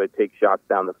offense where they take shots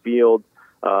down the field.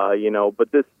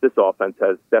 But this offense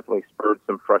has definitely spurred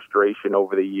some frustration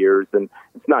over the years, and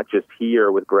it's not just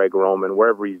here with Greg Roman.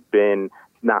 Wherever he's been,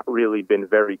 it's not really been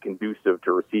very conducive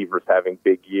to receivers having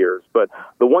big years. But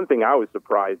the one thing I was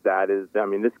surprised at is,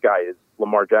 this guy is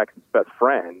Lamar Jackson's best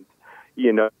friend.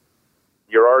 You're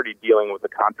already dealing with a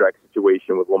contract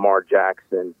situation with Lamar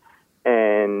Jackson,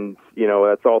 and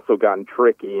that's also gotten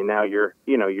tricky. And now you're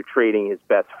trading his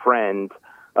best friend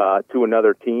to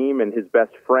another team, and his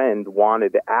best friend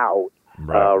wanted out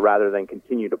rather than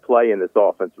continue to play in this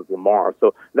offense with Lamar.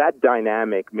 So that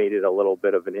dynamic made it a little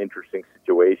bit of an interesting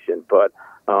situation. But,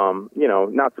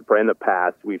 not surprised. In the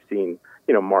past, we've seen,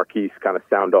 Marquise kind of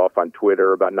sound off on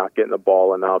Twitter about not getting the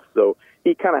ball enough. So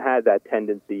he kind of had that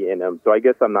tendency in him. So I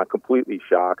guess I'm not completely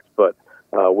shocked, but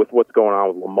with what's going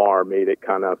on with Lamar made it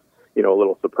kind of, a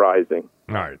little surprising.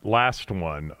 All right, last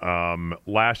one.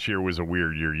 Last year was a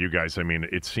weird year. You guys,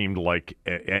 it seemed like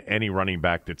any running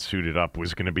back that suited up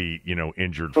was going to be,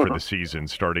 injured for the season,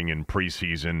 starting in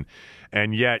preseason.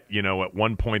 And yet, at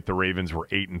one point the Ravens were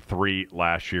 8-3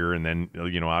 last year, and then,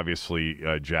 obviously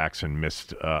Jackson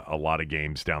missed a lot of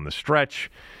games down the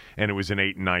stretch. And it was an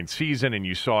 8-9 season, and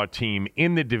you saw a team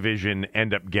in the division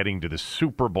end up getting to the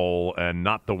Super Bowl, and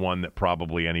not the one that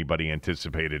probably anybody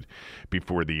anticipated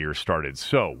before the year started.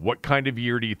 So what kind of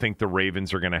year do you think the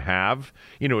Ravens are going to have,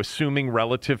 assuming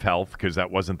relative health, because that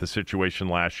wasn't the situation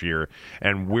last year,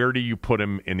 and where do you put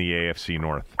them in the AFC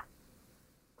North?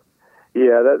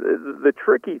 Yeah, the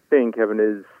tricky thing, Kevin,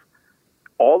 is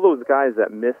all those guys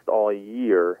that missed all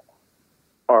year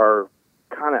are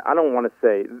kind of, I don't want to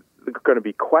say they're going to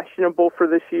be questionable for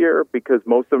this year because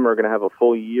most of them are going to have a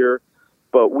full year,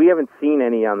 but we haven't seen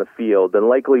any on the field, and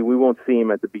likely we won't see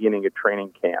them at the beginning of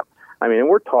training camp. I mean, and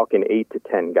we're talking 8 to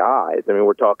 10 guys. I mean,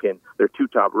 we're talking their two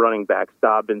top running backs,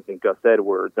 Dobbins and Gus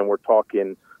Edwards, and we're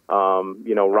talking,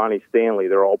 Ronnie Stanley,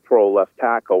 their all-pro left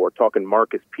tackle. We're talking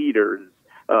Marcus Peters,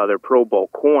 their Pro Bowl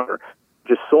corner.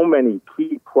 Just so many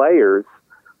key players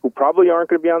who probably aren't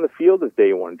going to be on the field as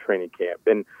day one training camp.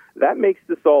 And that makes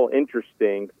this all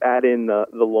interesting. Add in the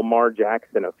Lamar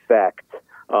Jackson effect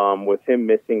with him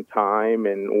missing time,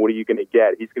 and what are you going to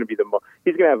get? He's going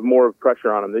to have more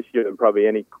pressure on him this year than probably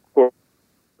any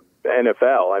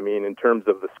NFL. I mean, in terms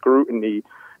of the scrutiny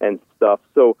and stuff.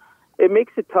 So it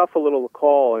makes it tough a little to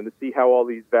call and to see how all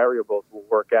these variables will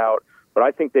work out. But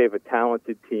I think they have a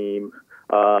talented team.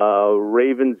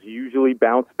 Ravens usually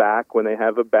bounce back when they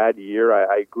have a bad year.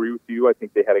 I agree with you. I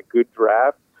think they had a good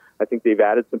draft. I think they've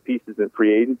added some pieces in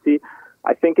free agency.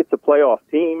 I think it's a playoff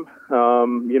team.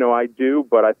 I do,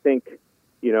 but I think,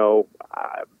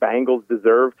 Bengals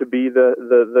deserve to be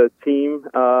the team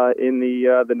in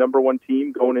the number one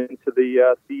team going into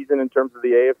the season in terms of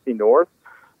the AFC North.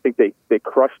 I think they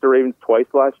crushed the Ravens twice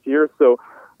last year, so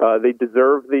they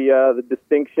deserve the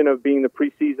distinction of being the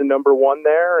preseason number one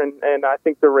there, and I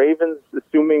think the Ravens,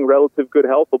 assuming relative good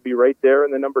health, will be right there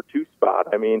in the number 2 spot.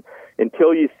 I mean,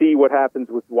 until you see what happens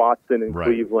with Watson in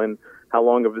Cleveland, how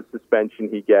long of a suspension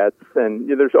he gets, and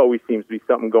there's always seems to be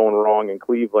something going wrong in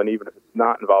Cleveland, even if it's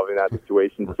not involving that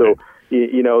situation. So,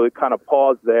 it kind of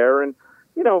pause there, and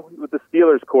with the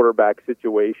Steelers quarterback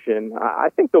situation, I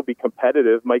think they'll be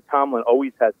competitive. Mike Tomlin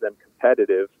always has them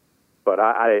competitive. But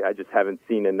I just haven't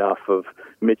seen enough of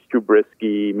Mitch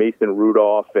Trubisky, Mason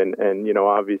Rudolph, and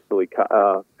obviously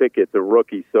Pickett's a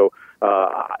rookie. So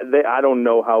I don't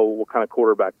know what kind of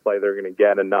quarterback play they're going to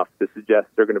get enough to suggest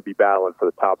they're going to be battling for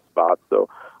the top spot. So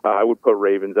I would put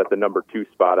Ravens at the number 2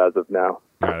 spot as of now.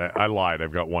 I lied.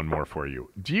 I've got one more for you.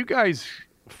 Do you guys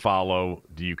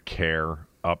do you care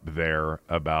up there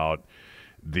about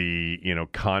the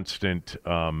constant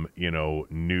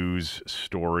news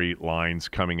storylines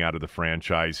coming out of the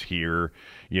franchise here,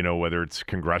 whether it's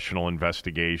congressional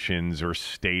investigations or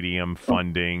stadium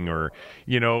funding or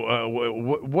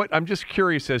what I'm just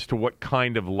curious as to what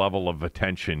kind of level of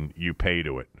attention you pay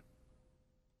to it.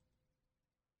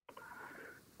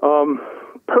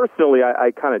 Personally,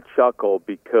 I kind of chuckle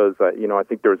because I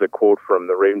think there was a quote from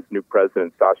the Ravens' new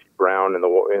president, Sashi Brown, in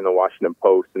the Washington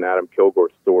Post, and Adam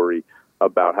Kilgore's story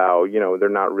about how, they're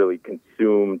not really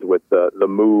consumed with the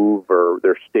move or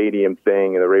their stadium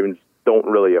thing, and the Ravens don't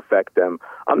really affect them.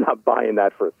 I'm not buying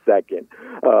that for a second.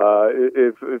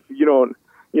 If you don't,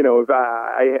 if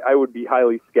I would be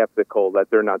highly skeptical that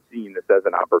they're not seeing this as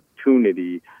an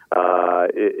opportunity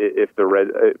if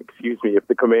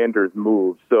the Commanders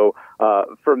move. So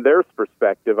from their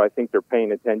perspective, I think they're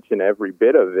paying attention every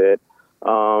bit of it.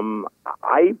 I'm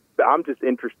just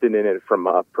interested in it from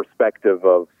a perspective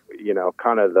of,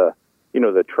 kind of the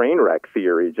train wreck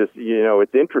theory. Just,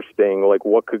 it's interesting, like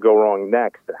what could go wrong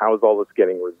next and how is all this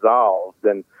getting resolved?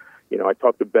 And, I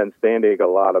talked to Ben Standig a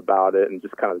lot about it and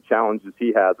just kind of the challenges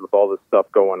he has with all this stuff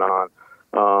going on.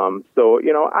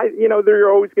 They're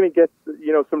always going to get,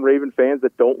 some Raven fans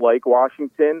that don't like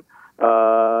Washington.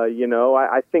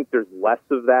 I think there's less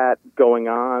of that going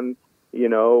on.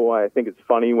 I think it's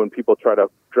funny when people try to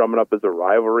drum it up as a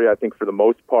rivalry. I think for the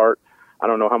most part, I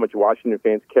don't know how much Washington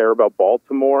fans care about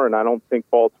Baltimore, and I don't think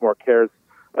Baltimore cares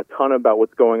a ton about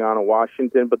what's going on in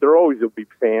Washington, but there always will be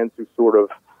fans who sort of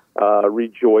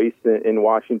rejoice in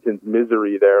Washington's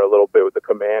misery there a little bit with the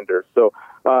Commanders. So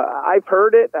I've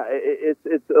heard it.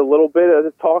 It's a little bit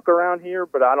of talk around here,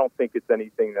 but I don't think it's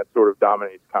anything that sort of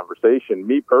dominates conversation.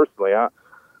 Me personally,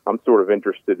 I'm sort of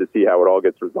interested to see how it all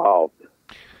gets resolved.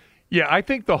 Yeah, I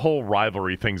think the whole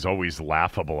rivalry thing's always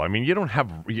laughable. I mean, you don't have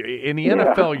in the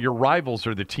NFL, your rivals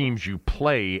are the teams you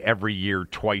play every year,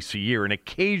 twice a year, and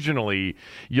occasionally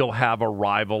you'll have a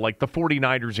rival like the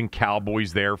 49ers and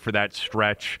Cowboys there for that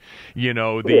stretch.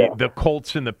 The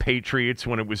Colts and the Patriots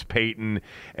when it was Peyton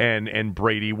and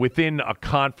Brady within a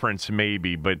conference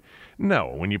maybe, but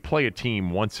no, when you play a team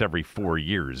once every 4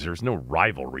 years, there's no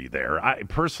rivalry there. I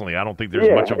don't think there's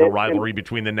much of a rivalry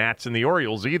between the Nats and the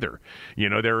Orioles either.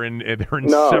 They're in separate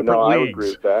leagues. I would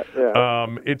agree with that.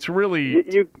 Yeah. It's really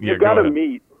you got to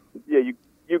meet. Yeah,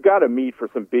 you got to meet for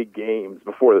some big games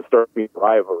before the start of the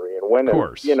rivalry. And when, of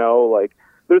course, there's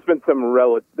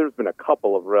been a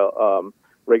couple of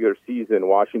regular season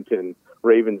Washington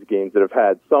Ravens games that have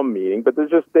had some meeting, but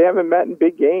they haven't met in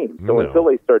big games. So until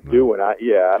they start doing, I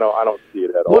don't see it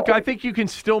at all. Look, I think you can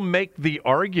still make the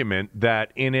argument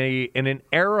that in an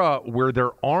era where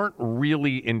there aren't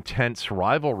really intense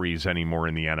rivalries anymore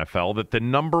in the NFL, that the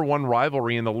number one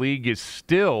rivalry in the league is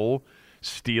still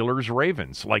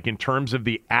Steelers-Ravens? Like in terms of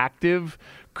the active,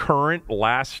 current,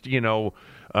 last, 2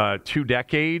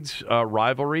 decades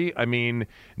rivalry. I mean,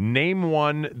 name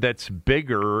one that's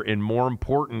bigger and more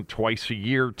important twice a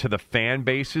year to the fan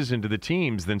bases and to the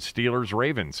teams than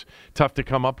Steelers-Ravens. Tough to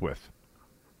come up with.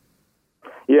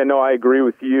 Yeah, no, I agree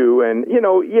with you. And,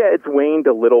 it's waned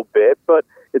a little bit, but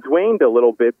it's waned a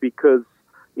little bit because,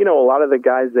 a lot of the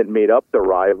guys that made up the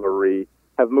rivalry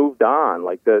have moved on,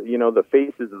 like the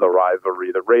faces of the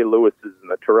rivalry, the Ray Lewises and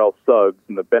the Terrell Suggs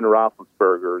and the Ben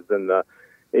Roethlisbergers and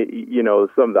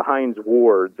some of the Hines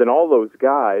Wards and all those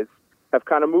guys have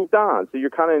kind of moved on. So you're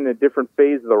kind of in a different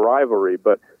phase of the rivalry,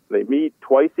 but they meet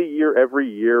twice a year, every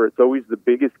year. It's always the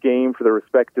biggest game for the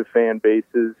respective fan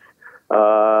bases.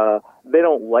 They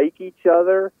don't like each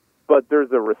other, but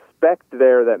there's a respect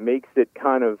there that makes it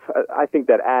kind of, I think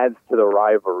that adds to the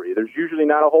rivalry. There's usually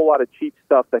not a whole lot of cheap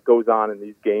stuff that goes on in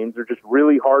these games. They're just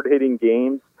really hard-hitting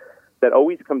games that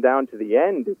always come down to the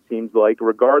end, it seems like,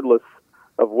 regardless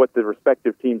of what the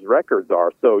respective teams' records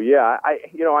are. So, yeah, I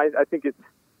think it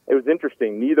was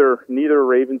interesting. Neither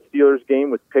Ravens-Steelers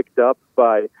game was picked up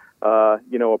by, a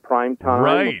prime time,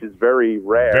 right, which is very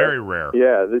rare. Very rare.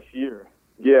 Yeah, this year.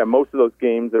 Yeah, most of those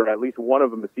games, or at least one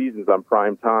of them, the season's on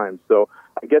prime time. So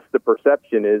I guess the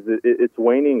perception is it's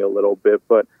waning a little bit,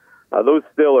 but those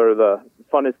still are the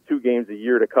funnest 2 games a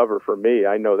year to cover for me.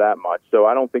 I know that much. So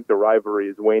I don't think the rivalry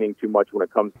is waning too much when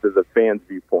it comes to the fans'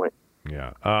 viewpoint.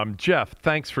 Yeah. Jeff,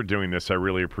 thanks for doing this. I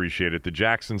really appreciate it. The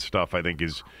Jackson stuff, I think,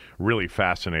 is really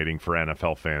fascinating for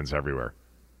NFL fans everywhere.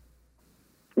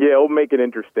 Yeah, it'll make it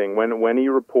interesting. When he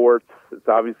reports, it's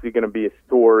obviously going to be a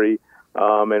story.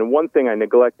 And one thing I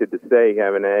neglected to say,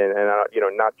 Kevin,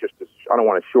 and not just I don't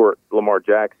want to short Lamar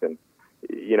Jackson.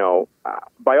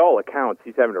 By all accounts,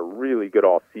 he's having a really good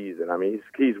off season. I mean,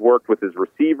 he's worked with his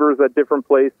receivers at different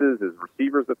places. His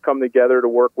receivers have come together to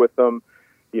work with him.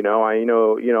 I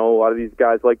know a lot of these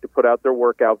guys like to put out their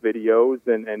workout videos,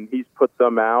 and he's put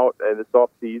them out. And this off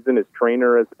season, his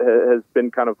trainer has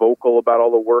been kind of vocal about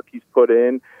all the work he's put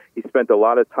in. He spent a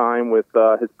lot of time with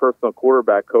his personal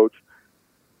quarterback coach.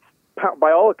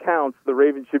 By all accounts, the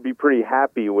Ravens should be pretty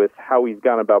happy with how he's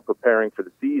gone about preparing for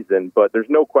the season. But there's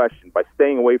no question, by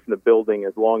staying away from the building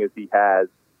as long as he has,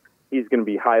 he's going to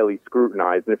be highly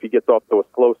scrutinized. And if he gets off to a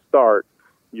slow start,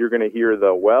 you're going to hear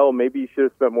maybe he should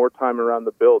have spent more time around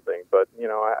the building. But,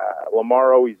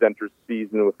 Lamar always enters the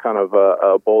season with kind of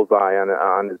a bullseye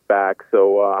on his back,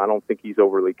 so I don't think he's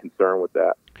overly concerned with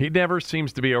that. He never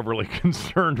seems to be overly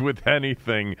concerned with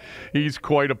anything. He's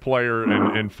quite a player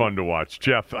and fun to watch.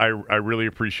 Jeff, I really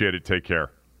appreciate it. Take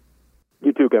care.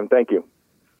 You too, Kevin. Thank you.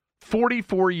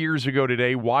 44 years ago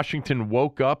today, Washington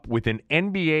woke up with an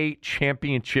NBA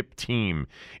championship team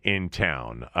in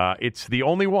town. It's the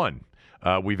only one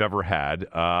we've ever had.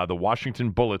 The Washington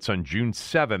Bullets on June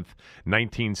 7th,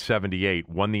 1978,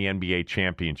 won the NBA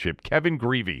championship. Kevin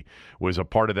Greavy was a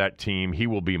part of that team. He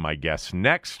will be my guest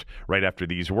next, right after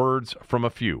these words from a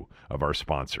few of our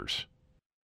sponsors.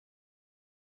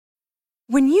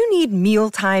 When you need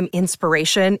mealtime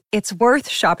inspiration, it's worth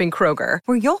shopping Kroger,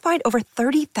 where you'll find over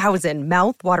 30,000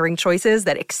 mouth-watering choices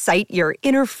that excite your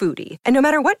inner foodie. And no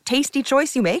matter what tasty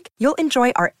choice you make, you'll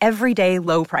enjoy our everyday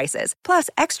low prices, plus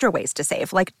extra ways to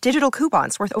save, like digital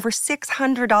coupons worth over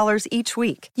 $600 each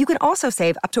week. You can also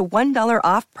save up to $1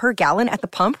 off per gallon at the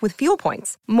pump with fuel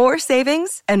points. More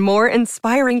savings and more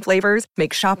inspiring flavors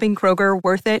make shopping Kroger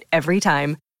worth it every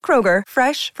time. Kroger,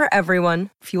 fresh for everyone.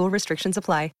 Fuel restrictions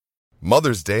apply.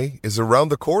 Mother's Day is around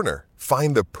the corner.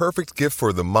 Find the perfect gift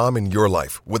for the mom in your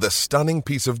life with a stunning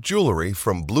piece of jewelry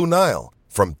from Blue Nile.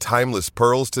 From timeless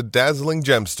pearls to dazzling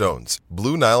gemstones,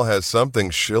 Blue Nile has something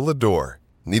she'll adore.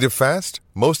 Need it fast?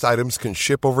 Most items can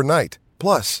ship overnight.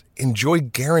 Plus, enjoy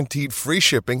guaranteed free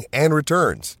shipping and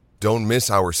returns. Don't miss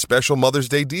our special Mother's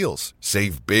Day deals.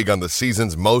 Save big on the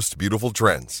season's most beautiful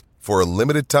trends. For a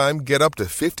limited time, get up to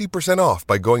 50% off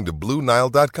by going to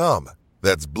BlueNile.com.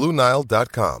 That's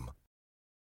BlueNile.com.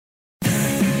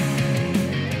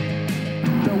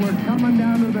 Coming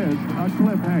down to this, a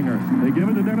cliffhanger. They give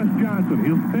it to Dennis Johnson.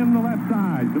 He'll spin the left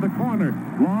side to the corner.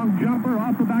 Long jumper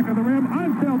off the back of the rim.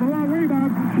 Until the long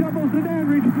rebound. Shovels to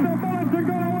Dandridge. The Bullets are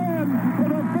going to win for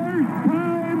the first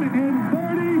time in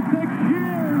 36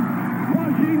 years.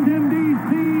 Washington,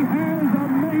 D.C. has a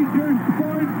major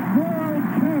sports world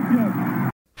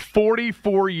champion.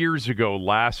 44 years ago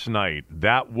last night,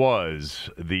 that was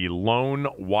the lone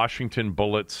Washington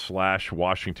Bullets /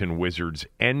 Washington Wizards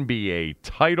NBA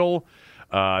title.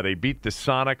 They beat the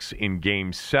Sonics in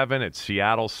Game 7 at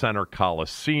Seattle Center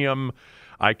Coliseum.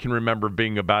 I can remember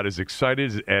being about as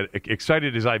excited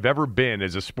as I've ever been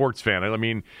as a sports fan. I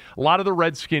mean, a lot of the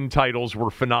Redskin titles were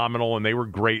phenomenal, and they were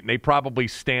great, and they probably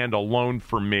stand alone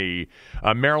for me.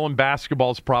 Maryland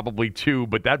basketball is probably too,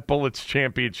 but that Bullets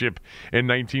championship in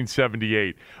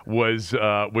 1978 was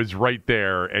right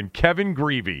there. And Kevin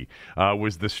Greavy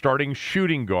was the starting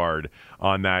shooting guard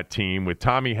on that team with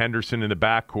Tommy Henderson in the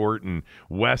backcourt and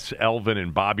Wes Elvin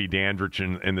and Bobby Dandridge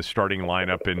in the starting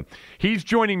lineup. And he's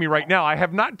joining me right now. I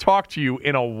have not talked to you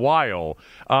in a while.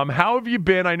 How have you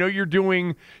been? I know you're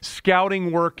doing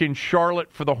scouting work in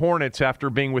Charlotte for the Hornets after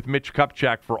being with Mitch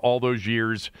Kupchak for all those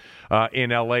years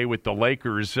in L.A. with the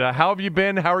Lakers. How have you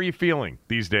been? How are you feeling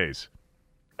these days?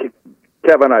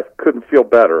 Kevin, I couldn't feel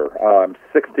better. I'm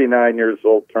 69 years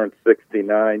old, turned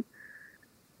 69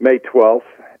 May 12th,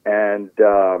 and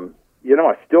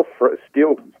I still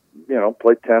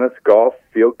play tennis, golf,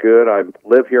 feel good. I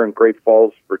live here in Great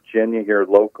Falls, Virginia, here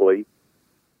locally.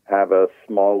 Have a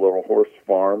small little horse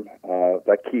farm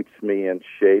that keeps me in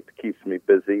shape, keeps me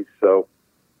busy. So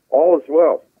all is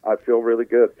well. I feel really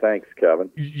good. Thanks, Kevin.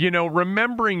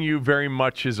 Remembering you very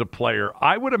much as a player,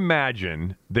 I would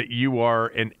imagine that you are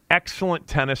an excellent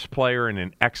tennis player and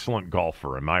an excellent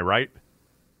golfer. Am I right?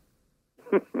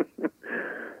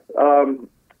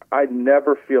 I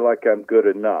never feel like I'm good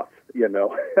enough.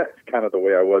 That's kind of the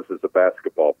way I was as a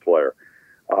basketball player.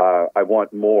 I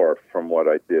want more from what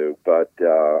I do, but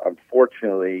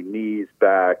unfortunately, knees,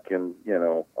 back, and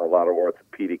a lot of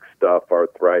orthopedic stuff,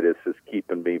 arthritis is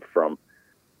keeping me from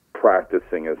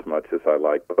practicing as much as I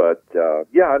like. But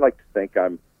I like to think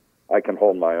I can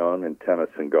hold my own in tennis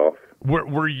and golf.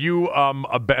 Were you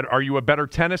are you a better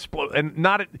tennis player? And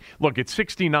look, at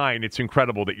 69, it's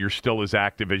incredible that you're still as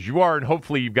active as you are, and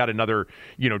hopefully you've got another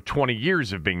 20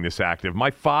 years of being this active.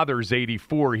 My father's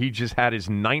 84; he just had his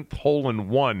 9th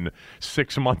hole-in-one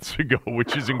 6 months ago,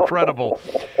 which is incredible.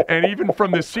 And even from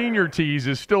the senior tees,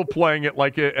 is still playing at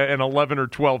like an 11 or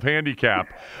 12 handicap.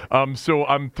 So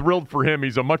I'm thrilled for him.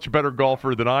 He's a much better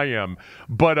golfer than I am.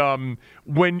 But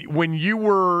when you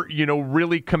were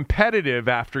really competitive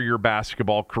after your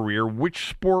basketball career, which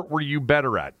sport were you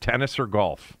better at, tennis or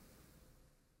golf?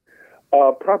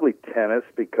 Probably tennis,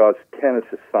 because tennis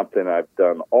is something I've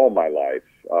done all my life.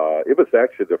 It was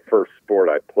actually the first sport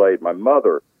I played. My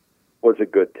mother was a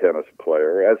good tennis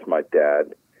player, as my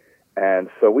dad, and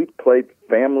so we played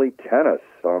family tennis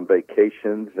on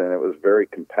vacations, and it was very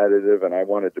competitive, and I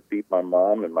wanted to beat my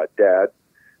mom and my dad.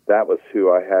 That was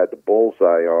who I had the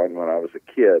bullseye on when I was a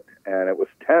kid, and it was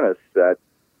tennis that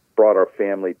brought our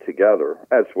family together,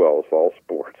 as well as all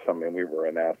sports. I mean, we were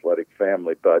an athletic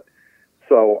family, but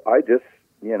so I just,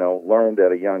 learned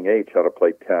at a young age how to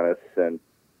play tennis, and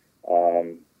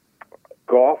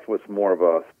golf was more of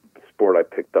a sport I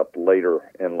picked up later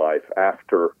in life.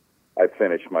 After I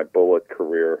finished my Bullet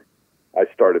career, I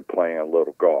started playing a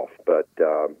little golf, but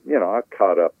I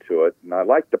caught up to it, and I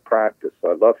like to practice.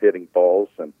 I love hitting balls,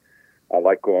 and I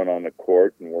like going on the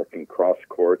court and working cross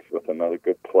courts with another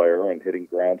good player and hitting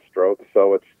ground strokes.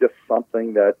 So it's just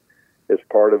something that is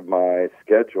part of my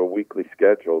weekly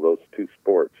schedule, those two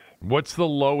sports. What's the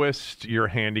lowest your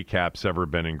handicap's ever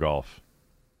been in golf?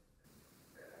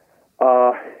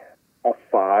 A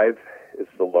 5 is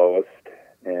the lowest,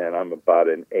 and I'm about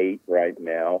an 8 right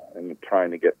now, and I'm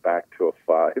trying to get back to a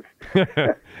 5.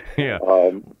 Yeah.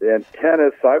 And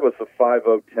tennis, I was a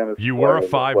 5-0 tennis player. You were a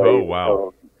 5-0,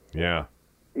 wow. Yeah.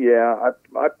 Yeah,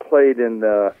 I played in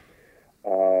the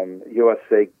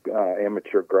USA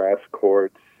amateur grass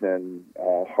courts and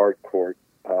hard court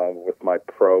with my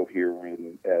pro here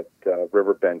at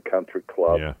Riverbend Country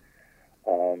Club. Yeah.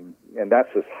 And that's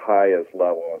as high as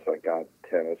level as I got in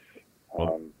tennis.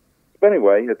 But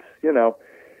anyway, it's,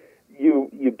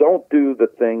 you don't do the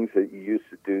things that you used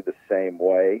to do the same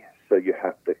way, so you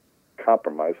have to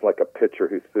compromise, like a pitcher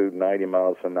who threw 90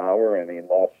 miles an hour and he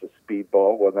lost the speed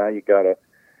ball. Well, now you got to,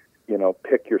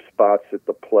 pick your spots at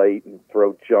the plate and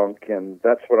throw junk, and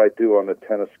that's what I do on the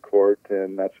tennis court,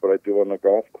 and that's what I do on the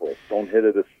golf course. Don't hit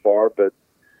it as far, but,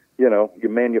 you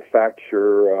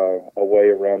manufacture a way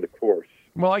around the course.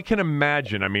 Well, I can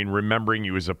imagine. I mean, remembering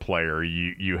you as a player,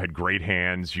 you had great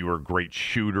hands, you were a great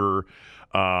shooter,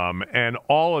 and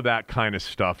all of that kind of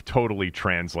stuff totally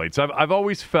translates. I've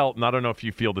always felt, and I don't know if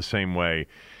you feel the same way,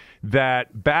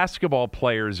 that basketball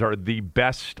players are the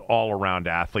best all-around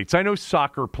athletes. I know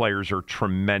soccer players are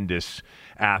tremendous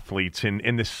athletes,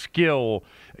 and the skill,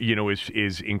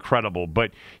 is incredible.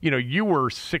 But, you were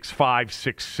 6'5",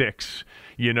 6'6",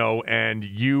 and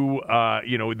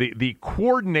the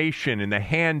coordination and the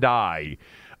hand-eye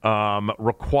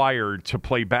required to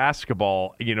play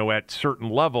basketball, at certain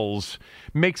levels,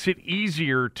 makes it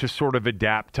easier to sort of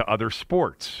adapt to other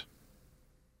sports.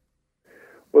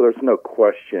 Well, there's no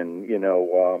question.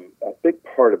 A big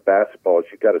part of basketball is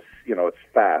you got to, it's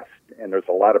fast, and there's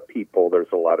a lot of people,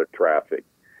 there's a lot of traffic,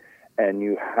 and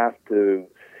you have to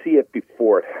see it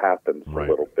before it happens a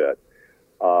little bit.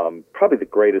 Probably the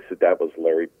greatest of that was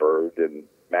Larry Bird and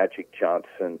Magic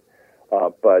Johnson.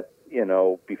 But,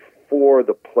 before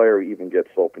the player even gets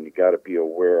open, you got to be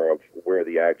aware of where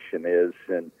the action is.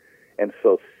 And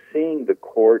so seeing the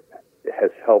court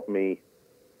has helped me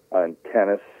in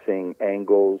tennis, seeing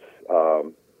angles,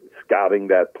 scouting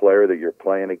that player that you're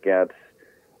playing against,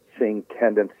 seeing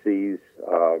tendencies,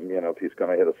 if he's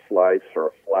going to hit a slice or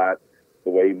a flat, the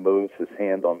way he moves his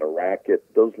hand on the racket,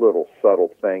 those little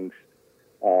subtle things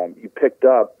you picked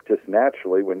up just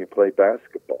naturally when you play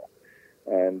basketball.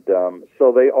 And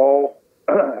so they all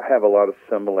have a lot of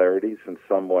similarities in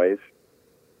some ways.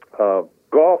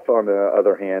 Golf, on the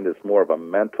other hand, is more of a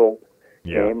mental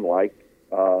game. Like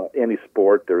any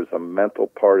sport, there's a mental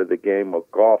part of the game. Well,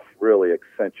 golf really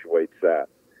accentuates that.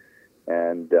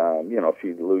 And, if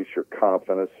you lose your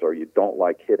confidence or you don't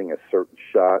like hitting a certain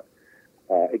shot,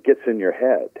 it gets in your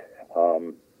head.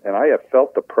 And I have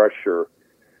felt the pressure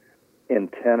in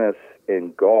tennis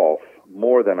and golf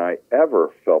more than I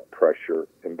ever felt pressure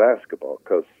in basketball,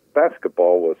 because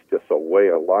basketball was just a way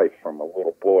of life from a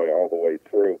little boy all the way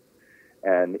through.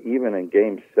 And even in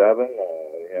Game 7,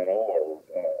 or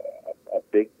a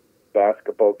big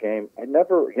basketball game, I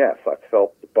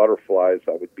felt the butterflies.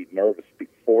 I would be nervous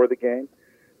before the game.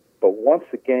 But once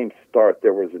the game started,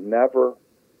 there was never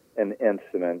an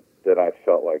incident that I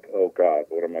felt like, oh, God,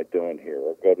 what am I doing here?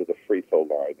 Or go to the free throw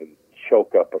line and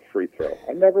choke up a free throw.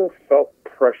 I never felt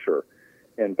pressure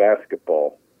in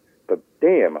basketball. But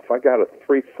damn, if I got a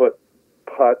 3-foot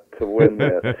putt to win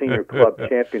the senior club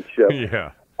championship,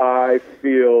 I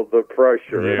feel the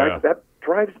pressure. Yeah. And that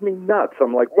drives me nuts.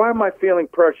 I'm like, why am I feeling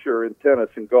pressure in tennis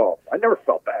and golf? I never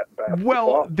felt that in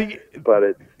basketball. But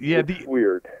it's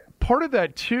weird. Part of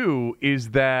that, too,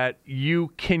 is that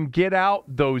you can get out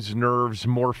those nerves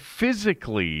more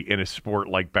physically in a sport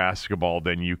like basketball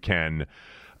than you can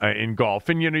in golf.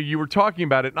 And, you were talking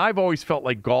about it, and I've always felt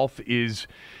like golf is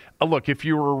look, if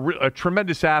you're a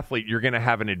tremendous athlete, you're going to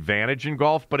have an advantage in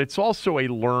golf, but it's also a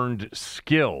learned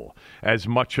skill as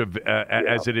much of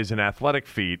as it is an athletic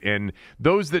feat. And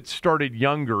those that started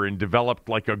younger and developed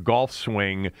like a golf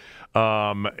swing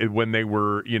when they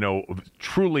were,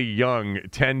 truly young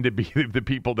tend to be the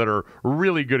people that are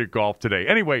really good at golf today.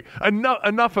 Anyway,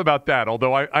 enough about that,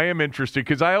 although I am interested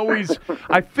because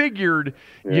I figured,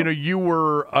 you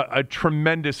were a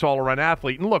tremendous all-around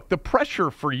athlete. And look, the pressure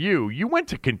for you went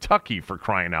to Kentucky, for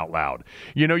crying out loud.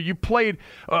 You played,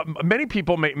 many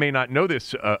people may not know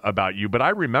this about you, but I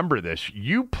remember this.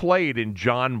 You played in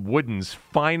John Wooden's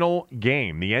final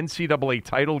game, the NCAA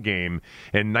title game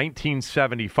in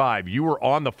 1975. You were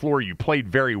on the floor. You played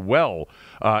very well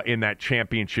in that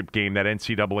championship game, that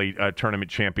NCAA tournament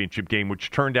championship game,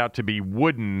 which turned out to be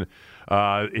Wooden,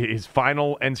 his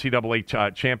final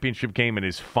NCAA championship game and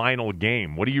his final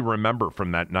game. What do you remember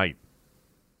from that night?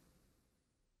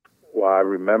 Well, I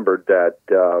remembered that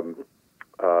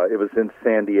it was in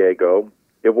San Diego.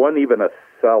 It wasn't even a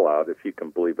sellout, if you can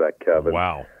believe that, Kevin.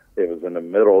 Wow. It was in the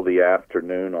middle of the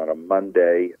afternoon on a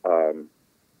Monday.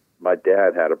 My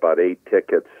dad had about 8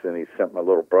 tickets, and he sent my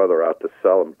little brother out to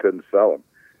sell them. Couldn't sell them.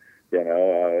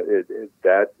 It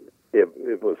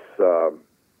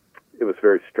was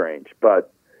very strange.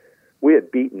 But we had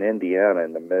beaten Indiana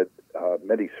in the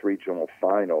Mid-East Regional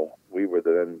Final. We were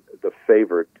then the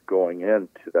favorite going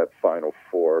into that Final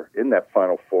Four. In that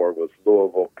Final Four was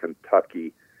Louisville,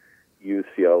 Kentucky,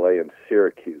 UCLA, and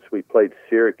Syracuse. We played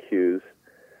Syracuse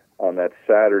on that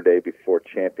Saturday before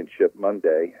Championship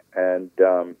Monday and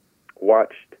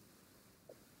watched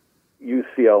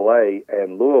UCLA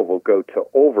and Louisville go to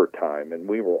overtime, and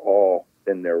we were all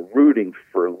in there rooting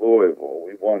for Louisville.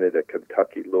 We wanted a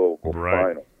Kentucky-Louisville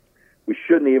final. We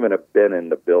shouldn't even have been in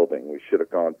the building. We should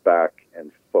have gone back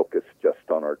and focused just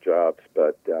on our jobs,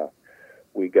 but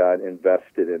we got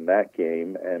invested in that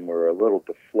game, and we're a little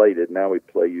deflated. Now we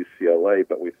play UCLA,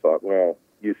 but we thought, well,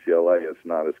 UCLA is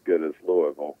not as good as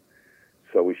Louisville,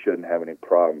 so we shouldn't have any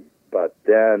problem. But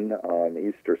then on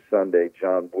Easter Sunday,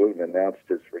 John Wooden announced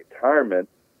his retirement,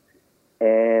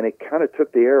 and it kind of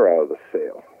took the air out of the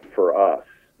sail for us.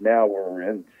 Now we're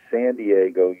in San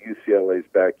Diego, UCLA's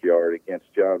backyard,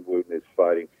 against John Wooden, who's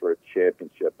fighting for a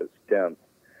championship, his 10th.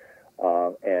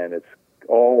 And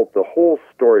the whole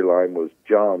storyline was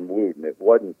John Wooden. It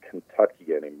wasn't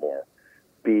Kentucky anymore.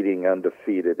 beating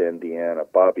undefeated Indiana,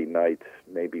 Bobby Knight's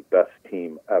maybe best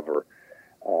team ever.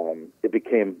 It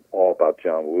became all about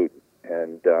John Wooden.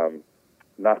 And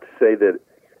not to say that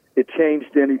it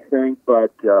changed anything,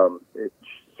 but it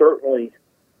certainly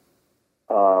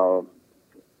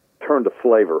turned a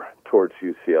flavor towards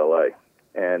UCLA.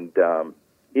 And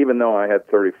even though I had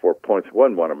 34 points, it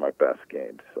wasn't one of my best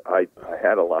games. I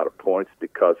had a lot of points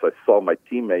because I saw my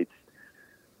teammates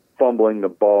fumbling the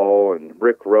ball, and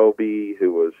Rick Roby,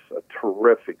 who was a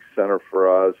terrific center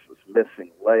for us, was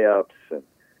missing layups, and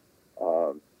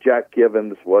Jack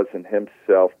Givens wasn't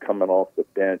himself coming off the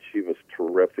bench. He was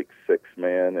terrific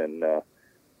six-man, and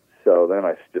so then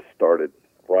I just started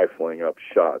rifling up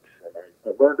shots. And I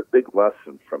learned a big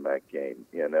lesson from that game.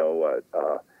 It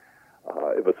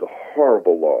was a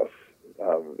horrible loss.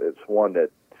 It's one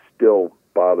that still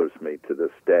bothers me to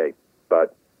this day.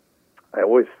 But I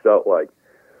always felt like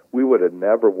we would have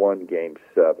never won Game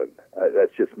 7.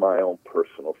 That's just my own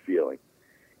personal feeling.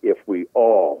 If we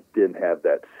all didn't have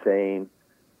that same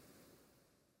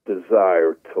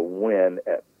desire to win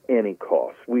at any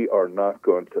cost, we are not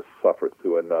going to suffer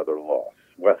through another loss.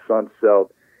 Wes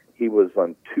Unseld, he was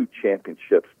on 2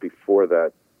 championships before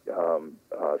that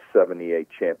 78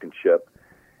 championship,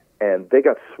 and they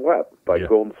got swept by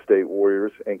Golden State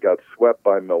Warriors and got swept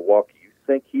by Milwaukee. You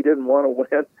think he didn't want to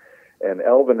win? And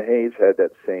Elvin Hayes had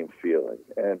that same feeling,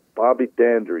 and Bobby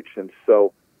Dandridge. And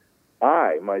so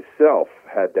I, myself,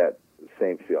 had that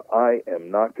same feel. I am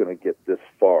not going to get this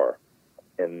far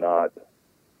and not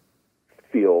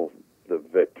feel the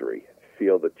victory,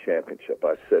 feel the championship.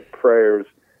 I said prayers,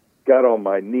 got on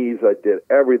my knees. I did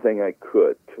everything I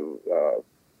could to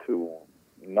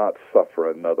not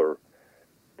suffer another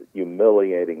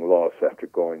humiliating loss after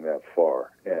going that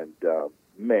far. And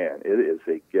man, it is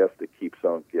a gift that keeps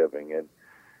on giving. And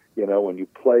when you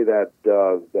play that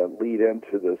lead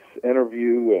into this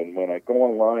interview, and when I go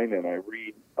online and I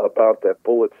read about that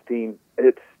Bullets team,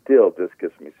 it still just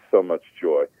gives me so much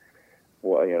joy.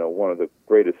 Well, one of the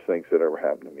greatest things that ever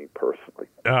happened to me personally.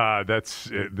 Let's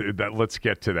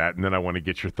get to that, and then I want to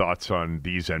get your thoughts on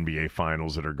these NBA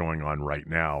finals that are going on right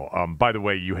now. By the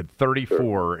way, you had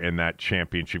 34 in that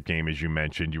championship game, as you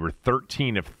mentioned. You were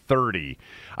 13 of 30.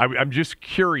 I'm just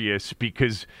curious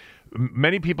because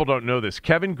many people don't know this.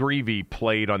 Kevin Greavy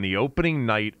played on the opening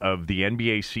night of the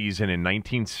NBA season in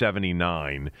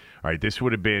 1979. All right, this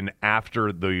would have been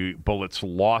after the Bullets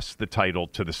lost the title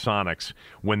to the Sonics,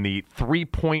 when the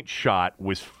three-point shot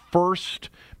was first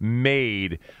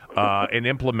made and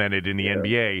implemented in the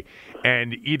NBA.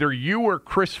 And either you or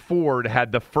Chris Ford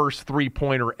had the first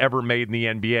three-pointer ever made in the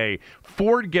NBA.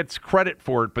 Ford gets credit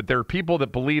for it, but there are people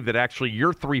that believe that actually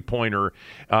your three-pointer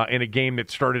in a game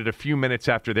that started a few minutes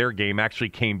after their game actually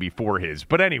came before his.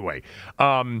 But anyway,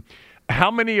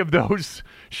 how many of those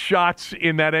shots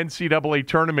in that NCAA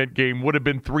tournament game would have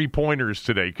been three-pointers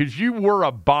today? Because you were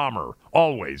a bomber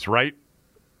always, right?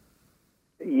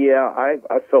 Yeah, I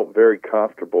felt very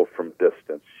comfortable from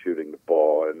distance shooting the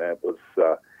ball, and that was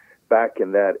back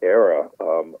in that era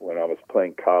when I was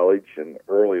playing college and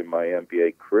early in my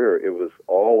NBA career. It was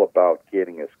all about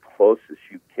getting as close as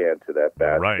you can to that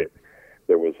basket. Right.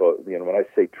 There was, when I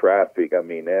say traffic, I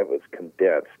mean that was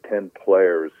condensed. 10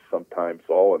 players, sometimes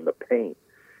all in the paint,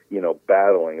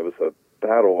 battling. It was a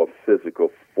battle of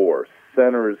physical force.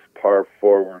 Centers, power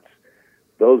forwards.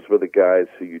 Those were the guys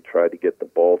who you tried to get the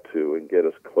ball to and get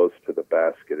as close to the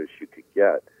basket as you could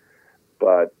get.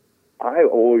 But I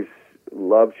always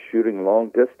loved shooting long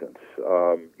distance.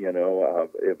 I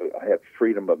had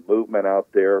freedom of movement out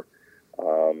there,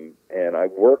 and I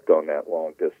worked on that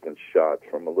long distance shot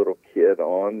from a little kid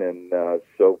on. And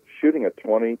so shooting a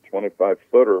 20,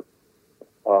 25-footer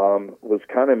was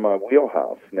kind of my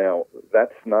wheelhouse. Now,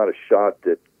 that's not a shot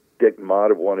that Dick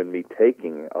Mott wanted me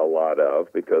taking a lot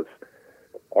of, because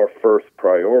our first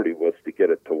priority was to get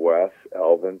it to Wes,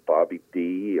 Elvin, Bobby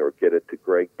D, or get it to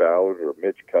Greg Ballard or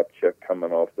Mitch Kupchak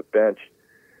coming off the bench.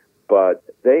 But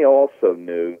they also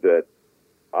knew that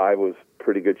I was a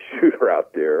pretty good shooter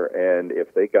out there, and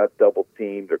if they got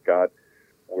double-teamed or got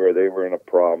where they were in a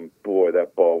problem, boy,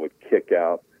 that ball would kick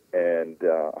out, and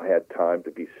I had time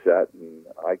to be set, and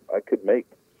I could make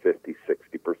 50,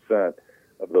 60%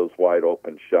 of those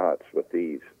wide-open shots with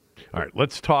ease. All right,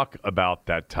 let's talk about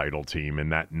that title team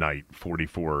and that night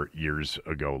 44 years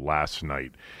ago last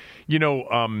night.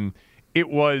 it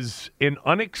was an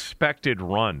unexpected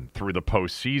run through the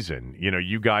postseason.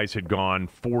 You guys had gone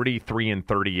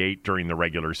 43-38 during the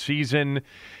regular season,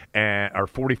 or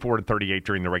 44-38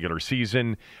 during the regular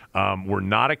season. Were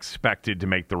not expected to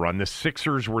make the run. The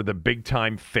Sixers were the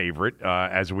big-time favorite,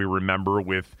 as we remember,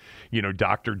 with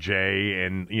Dr. J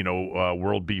and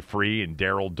World Be Free and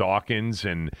Daryl Dawkins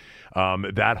and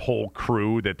that whole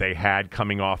crew that they had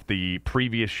coming off the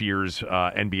previous year's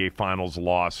NBA Finals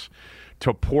loss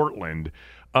to Portland.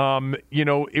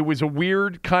 It was a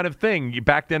weird kind of thing.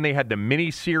 Back then they had the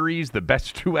mini series, the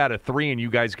best 2 out of 3, and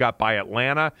you guys got by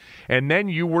Atlanta. And then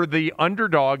you were the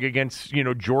underdog against,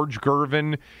 George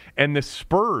Gervin and the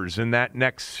Spurs in that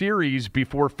next series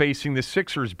before facing the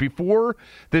Sixers. Before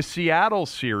the Seattle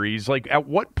series, at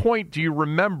what point do you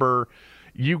remember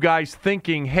you guys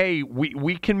thinking, hey,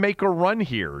 we can make a run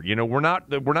here? We're not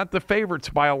the favorites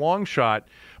by a long shot,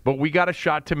 but we got a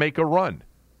shot to make a run.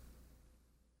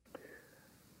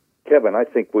 Kevin, I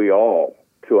think we all,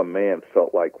 to a man,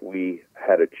 felt like we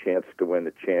had a chance to win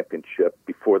the championship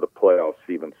before the playoffs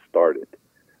even started.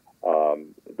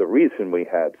 The reason we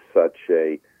had such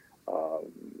a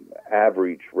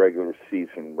average regular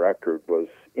season record was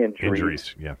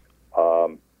injuries. Yeah.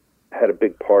 Had a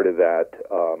big part of that.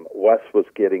 Wes was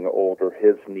getting older.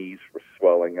 His knees were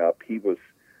swelling up. He was.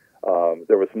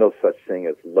 There was no such thing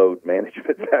as load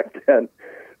management back then,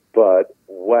 but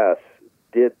Wes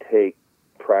did take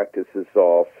practices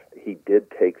off. He did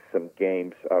take some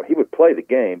games. He would play the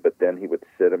game, but then he would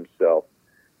sit himself.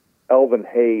 Elvin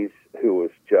Hayes, who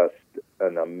was just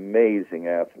an amazing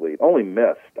athlete, only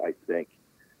missed, I think,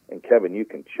 and Kevin, you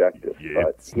can check this, yeah, but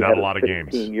it's not a lot of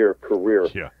games. 15-year career.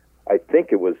 Yeah. I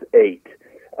think it was 8.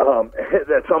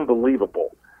 That's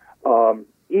unbelievable.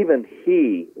 Even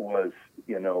he was,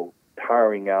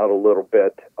 tiring out a little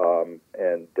bit,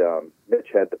 and Mitch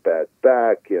had the bad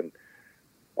back, and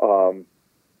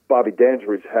Bobby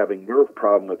Dangery's having nerve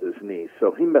problem with his knee,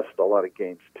 so he missed a lot of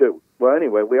games too. Well,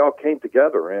 anyway, we all came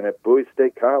together, and at Bowie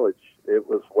State College, it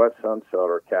was Wes Unseld,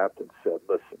 our captain, said,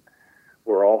 listen,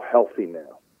 we're all healthy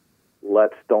now.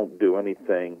 Let's don't do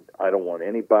anything. I don't want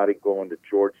anybody going to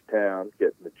Georgetown,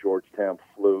 getting the Georgetown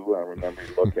flu. I remember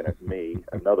you looking at me.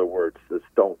 In other words, just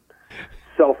don't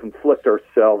self-inflict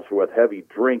ourselves with heavy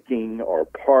drinking or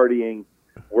partying.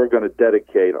 We're going to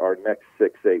dedicate our next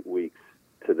 6-8 weeks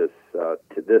to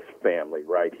this family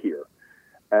right here.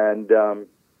 And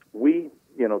we,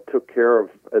 took care of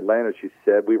Atlanta, as you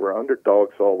said. We were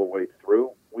underdogs all the way through.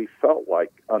 We felt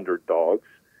like underdogs,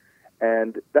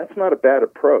 and that's not a bad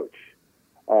approach.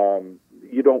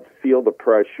 You don't feel the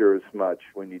pressure as much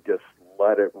when you just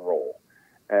let it roll.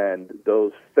 And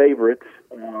those favorites,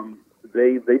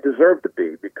 they deserve to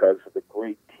be because of the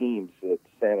great teams that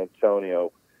San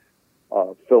Antonio,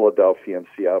 Philadelphia, and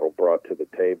Seattle brought to the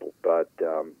table. But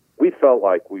we felt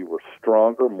like we were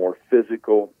stronger, more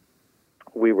physical.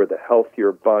 We were the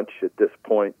healthier bunch at this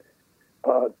point.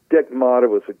 Dick Motta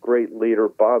was a great leader.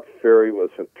 Bob Ferry was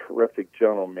a terrific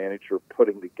general manager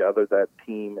putting together that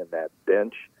team and that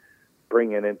bench.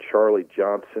 Bringing in Charlie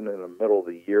Johnson in the middle of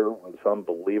the year was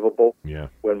unbelievable. Yeah.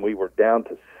 When we were down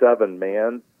to 7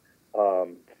 men,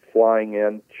 flying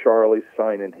in, Charlie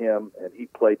signing him, and he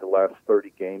played the last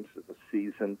 30 games of the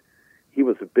season. He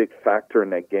was a big factor in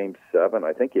that Game 7.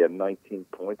 I think he had 19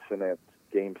 points in that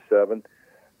Game 7.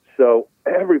 So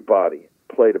everybody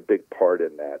played a big part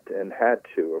in that and had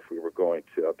to if we were going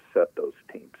to upset those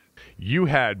teams. You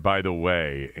had, by the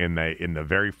way, in the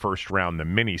very first round, the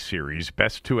mini-series,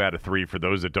 best 2 out of 3, for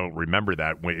those that don't remember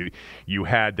that, you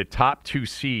had the top 2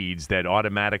 seeds that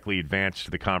automatically advanced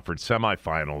to the conference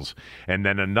semifinals, and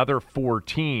then another 4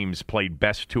 teams played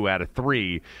best 2 out of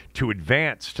 3 to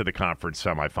advance to the conference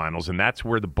semifinals, and that's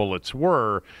where the Bullets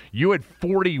were. You had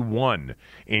 41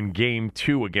 in Game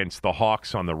 2 against the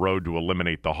Hawks on the road to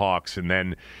eliminate the Hawks, and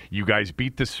then you guys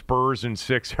beat the Spurs in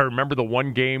 6. I remember the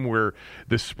one game where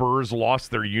the Spurs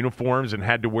lost their uniforms and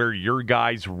had to wear your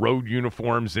guys' road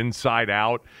uniforms inside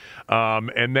out.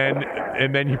 And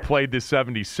then you played the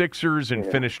 76ers and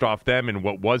finished off them in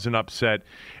what was an upset.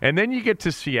 And then you get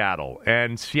to Seattle.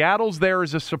 And Seattle's there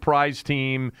as a surprise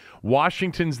team.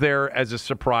 Washington's there as a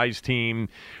surprise team.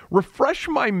 Refresh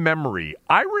my memory.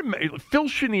 I remember Phil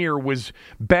Chenier was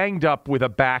banged up with a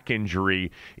back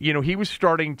injury. He was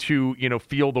starting to,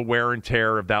 feel the wear and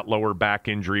tear of that lower back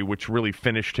injury, which really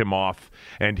finished him off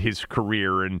and his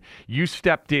career. And you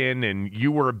stepped in and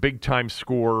you were a big-time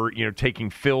scorer, taking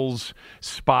Phil's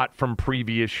spot from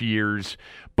previous years.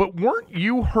 But weren't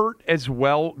you hurt as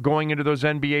well going into those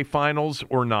NBA finals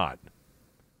or not?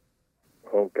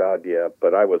 Oh, God, yeah.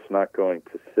 But I was not going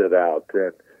to sit out.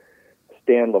 And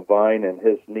Stan Levine and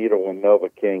his needle and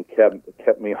Novocaine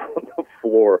kept me on the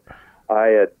floor. I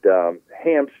had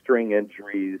hamstring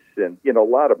injuries and, a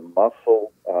lot of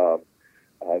muscle,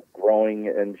 growing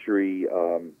injury.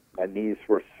 My knees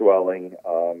were swelling.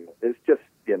 It's just,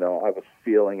 I was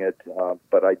feeling it.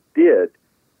 But I did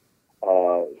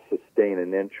sustain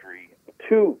an injury,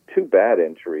 two bad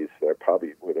injuries that I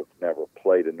probably would have never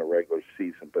played in the regular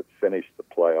season, but finished the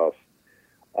playoffs.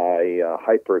 I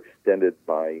hyperextended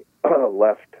my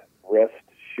left wrist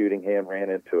shooting hand, ran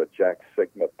into a Jack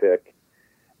Sigma pick,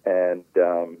 and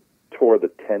tore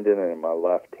the tendon in my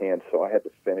left hand. So I had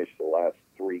to finish the last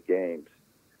 3 games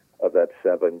of that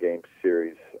 7-game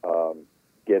series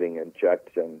getting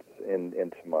injections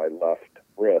into my left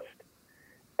wrist.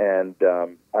 And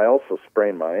I also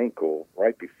sprained my ankle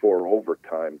right before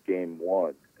overtime, game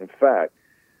 1. In fact,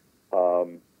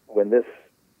 when this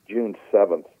June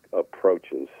 7th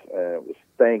approaches, and it was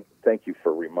thank you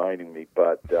for reminding me,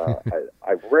 but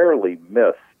I rarely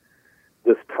miss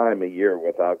this time of year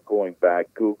without going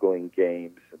back, Googling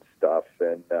games and stuff.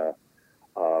 And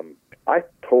I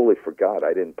totally forgot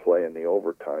I didn't play in the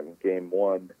overtime in game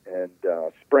 1 and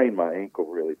sprained my ankle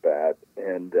really bad.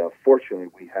 And fortunately,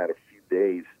 we had a few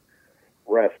days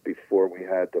rest before we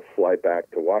had to fly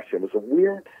back to Washington. It was a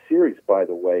weird series, by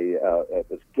the way. It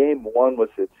was game 1 was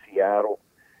at Seattle,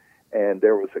 and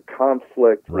there was a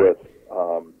conflict with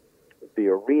the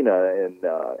arena and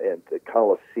the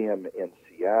Coliseum in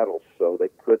Seattle, so they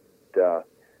couldn't.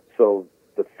 So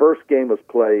the first game was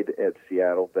played at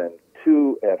Seattle, then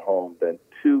 2 at home, then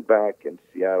 2 back in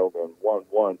Seattle, then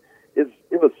 1-1. It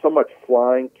was so much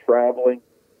flying, traveling,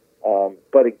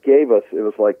 but it gave us. It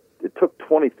was like it took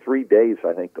 23 days,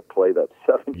 I think, to play that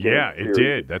 7-game Yeah, series. It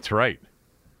did. That's right.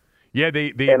 Yeah,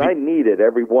 I needed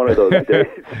every one of those days.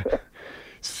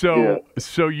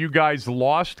 So you guys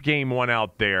lost game 1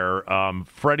 out there.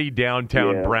 Freddie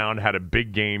Downtown Brown had a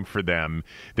big game for them.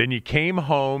 Then you came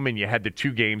home and you had the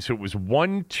 2 games. So it was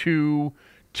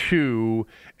 1-2-2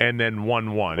 and then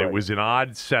 1-1. Right. It was an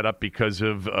odd setup because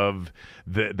of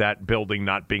that building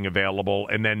not being available.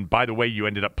 And then, by the way, you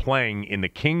ended up playing in the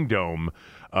Kingdome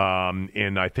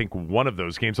in, I think, one of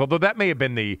those games. Although that may have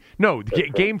been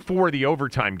game 4, the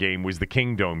overtime game, was the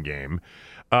Kingdome game.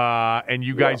 And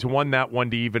you guys won that one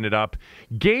to even it up.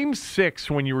 Game 6,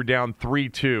 when you were down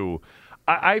 3-2,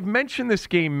 I've mentioned this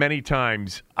game many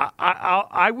times.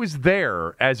 I was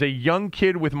there as a young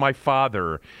kid with my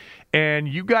father, and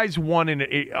you guys won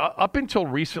up until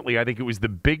recently. I think it was the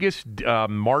biggest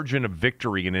margin of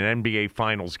victory in an NBA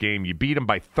Finals game. You beat them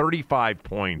by 35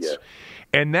 points. Yeah.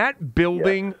 And that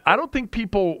building, I don't think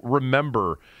people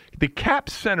remember. The Cap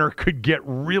Center could get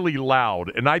really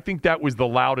loud, and I think that was the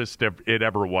loudest it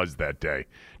ever was that day.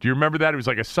 Do you remember that? It was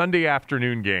like a Sunday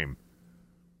afternoon game.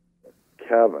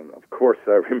 Kevin, of course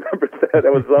I remember that.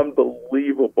 It was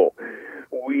unbelievable.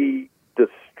 We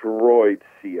destroyed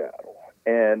Seattle,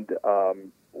 and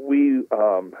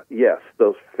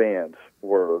those fans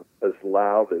were as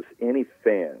loud as any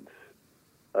fans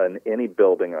in any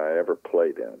building I ever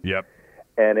played in. Yep.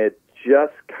 And it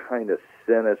just kind of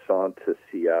sent us on to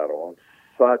Seattle on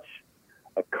such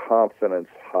a confidence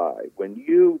high. When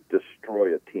you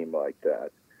destroy a team like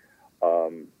that,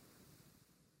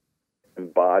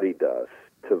 embodied us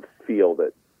to feel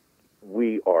that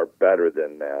we are better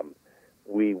than them,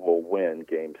 we will win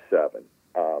Game 7.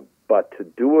 But to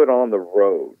do it on the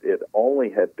road, it only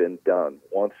had been done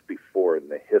once before in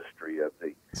the history of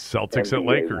the Celtics NBA at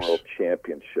Lakers World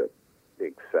Championship.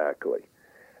 Exactly.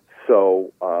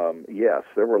 So, yes,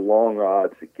 there were long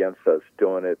odds against us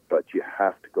doing it, but you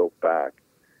have to go back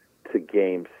to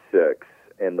Game 6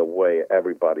 and the way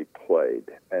everybody played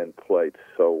and played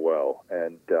so well.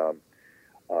 And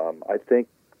I think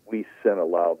we sent a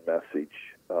loud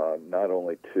message, not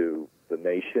only to the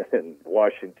nation in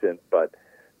Washington, but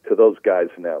to those guys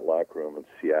in that locker room in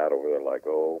Seattle where they're like,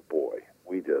 oh, boy,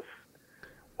 we just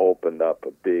opened up a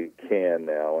big can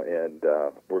now, and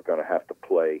we're going to have to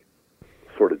play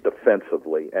sort of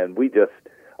defensively. And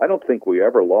I don't think we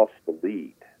ever lost the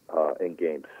lead in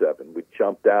Game 7. We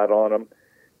jumped out on them,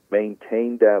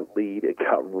 maintained that lead. It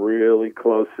got really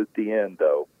close at the end,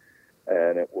 though.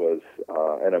 And it was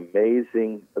an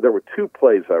amazing – there were 2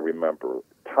 plays I remember.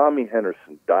 Tommy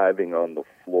Henderson diving on the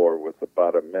floor with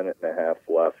about a minute and a half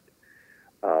left,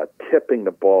 tipping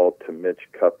the ball to Mitch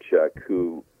Kupchak,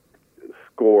 who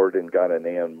scored and got an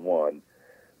and one.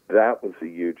 That was a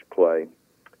huge play.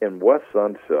 And Wes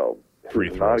Unseld,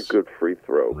 who's not a good free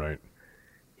throw, right?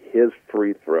 His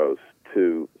free throws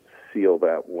to seal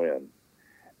that win.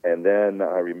 And then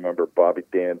I remember Bobby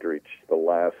Dandridge, the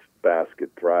last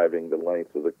basket, driving the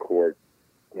length of the court,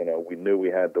 we knew we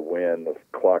had to win. The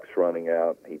clock's running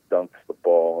out. He dunks the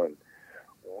ball, and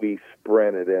we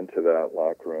sprinted into that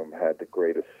locker room, had the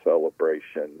greatest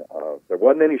celebration. There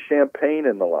wasn't any champagne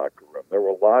in the locker room. There were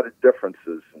a lot of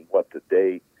differences in what the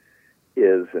day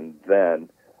is and then.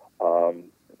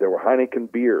 There were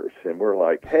Heineken beers, and we're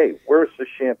like, hey, where's the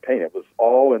champagne? It was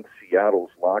all in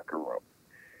Seattle's locker room.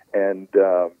 And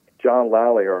John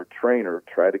Lally, our trainer,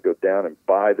 tried to go down and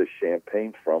buy the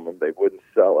champagne from them. They wouldn't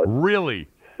sell it. Really?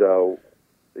 So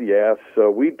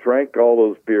we drank all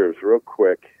those beers real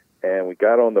quick, and we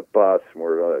got on the bus, and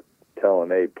we're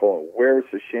telling Abe Pullen, where's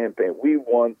the champagne? We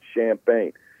want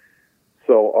champagne.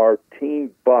 So our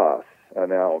team bus,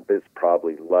 now it's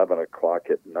probably 11 o'clock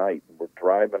at night, and we're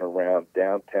driving around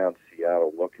downtown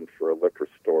Seattle looking for a liquor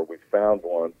store. We found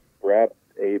one, grabbed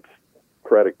Abe's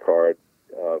credit card.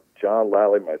 John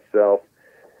Lally, myself,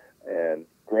 and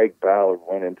Greg Ballard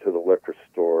went into the liquor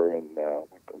store, and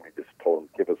we just told him,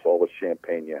 give us all the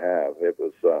champagne you have. It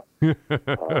was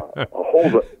a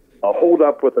hold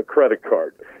up with a credit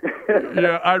card.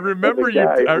 Yeah, I remember you.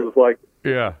 It was like,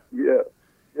 yeah.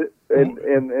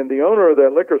 And the owner of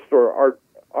that liquor store,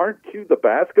 aren't you the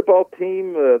basketball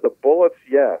team, the Bullets?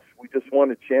 Yes, we just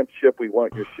won a championship. We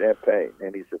want your champagne.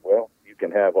 And he said, well, you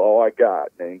can have all I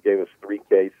got. And he gave us 3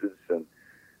 cases, and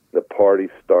the party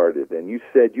started. And you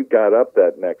said you got up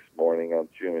that next morning on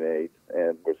June 8th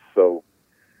and were so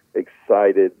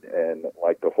excited, and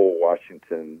like the whole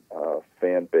Washington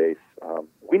fan base.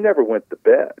 We never went to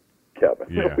bed, Kevin.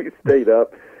 Yeah. We stayed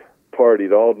up,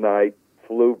 partied all night,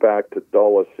 flew back to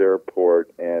Dulles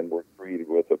Airport, and were greeted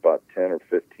with about 10 or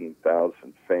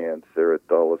 15,000 fans there at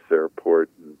Dulles Airport.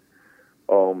 And,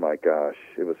 oh, my gosh,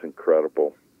 it was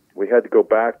incredible. We had to go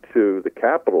back to the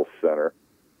Capitol Center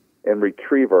and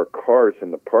retrieve our cars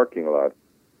in the parking lot.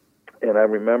 And I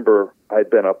remember I'd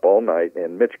been up all night,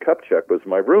 and Mitch Kupchak was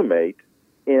my roommate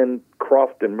in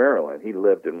Crofton, Maryland. He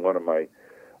lived in one of my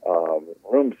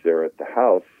rooms there at the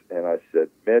house. And I said,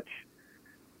 Mitch,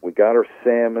 we got our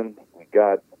salmon, we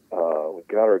got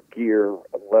our gear.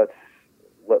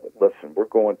 Listen, we're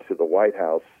going to the White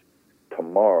House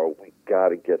tomorrow. We got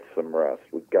to get some rest.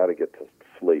 We got to get to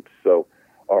sleep. So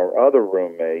our other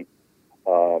roommate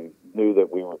knew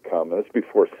that we were coming. This is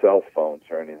before cell phones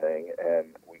or anything,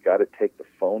 and we got to take the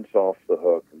phones off the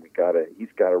hook, and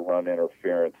he's got to run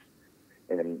interference.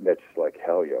 And Mitch's like,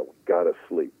 hell yeah, we got to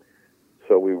sleep.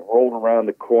 So we rolled around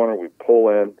the corner, we pull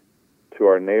in to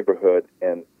our neighborhood,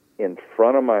 and in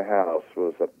front of my house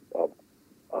was about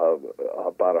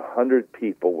 100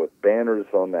 people with banners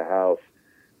on the house.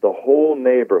 The whole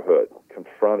neighborhood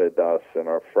confronted us in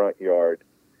our front yard,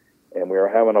 and we were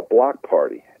having a block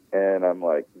party. And I'm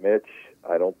like, Mitch,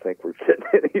 I don't think we're getting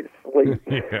any sleep.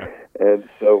 Yeah. And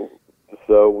so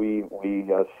we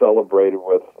celebrated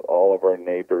with all of our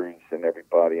neighbors and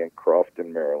everybody in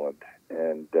Crofton, Maryland.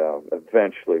 And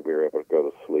eventually we were able to go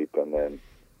to sleep and then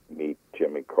meet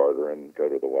Jimmy Carter and go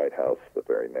to the White House the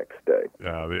very next day.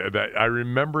 I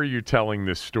remember you telling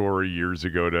this story years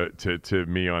ago to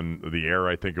me on the air,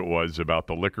 I think it was, about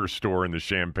the liquor store and the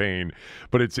champagne.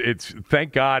 But it's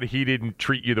thank God he didn't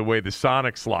treat you the way the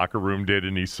Sonics locker room did,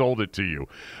 and he sold it to you.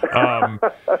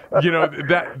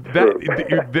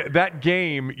 That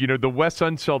game, the Wes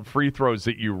Unseld free throws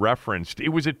that you referenced, it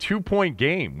was a 2-point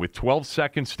game with 12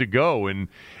 seconds to go, and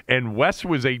Wes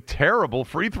was a terrible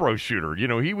free throw shooter.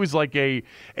 He was like in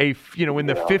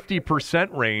the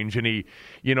 50% range, and he,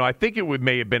 I think it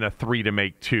may have been a 3 to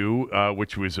make 2,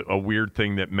 which was a weird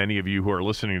thing that many of you who are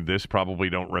listening to this probably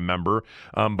don't remember.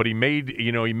 But he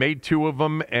made 2 of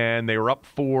them, and they were up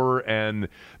 4, and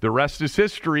the rest is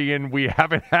history. And we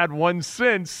haven't had one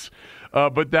since.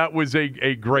 But that was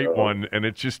a great one, and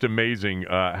it's just amazing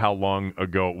how long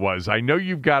ago it was. I know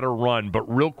you've got to run, but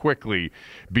real quickly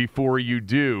before you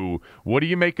do, what do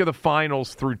you make of the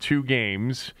finals through 2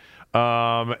 games,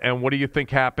 and what do you think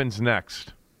happens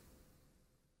next?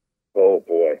 Oh,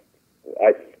 boy.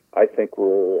 I think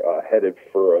we're headed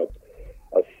for a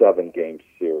 7-game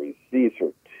series. These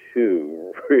are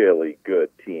 2 really good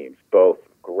teams, both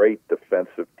great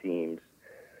defensive teams,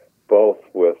 both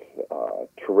with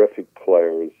terrific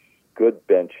players, good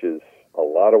benches, a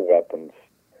lot of weapons.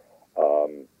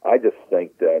 I just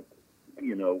think that,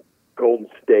 Golden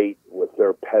State, with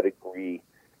their pedigree,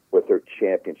 with their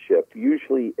championship,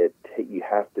 usually you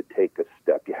have to take a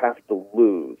step. You have to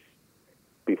lose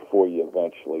before you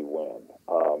eventually win.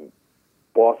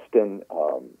 Boston,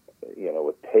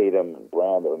 with Tatum and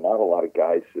Brown, there are not a lot of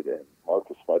guys that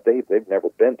Marcus Smart, they've never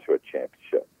been to a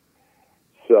championship.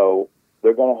 So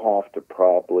they're going to have to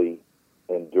probably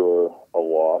endure a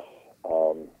loss.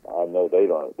 I know they're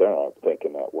not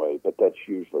thinking that way, but that's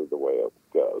usually the way it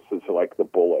goes. It's like the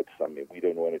Bullets. I mean, we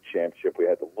didn't win a championship. We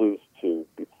had to lose two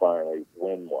to finally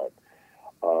win one.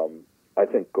 I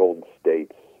think Golden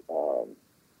State's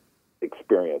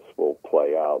experience will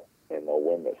play out, and they'll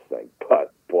win this thing.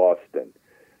 But Boston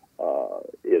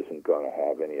isn't going to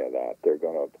have any of that.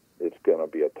 It's going to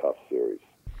be a tough series.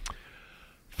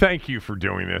 Thank you for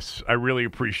doing this. I really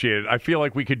appreciate it. I feel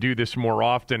like we could do this more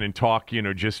often and talk,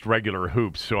 just regular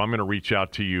hoops. So I'm going to reach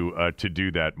out to you to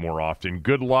do that more often.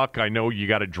 Good luck. I know you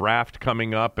got a draft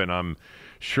coming up, and I'm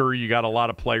sure you got a lot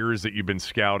of players that you've been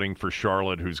scouting for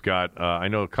Charlotte who's got, I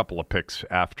know, a couple of picks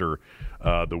after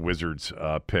the Wizards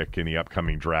pick in the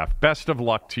upcoming draft. Best of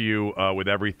luck to you with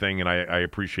everything, and I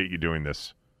appreciate you doing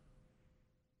this.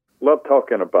 Love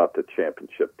talking about the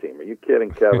championship team. Are you kidding,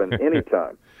 Kevin?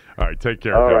 Anytime. All right, take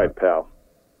care. All Kevin. right, pal.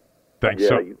 Thanks.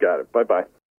 Yeah, you got it. Bye-bye.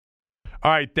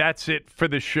 All right, that's it for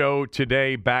the show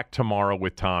today. Back tomorrow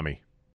with Tommy.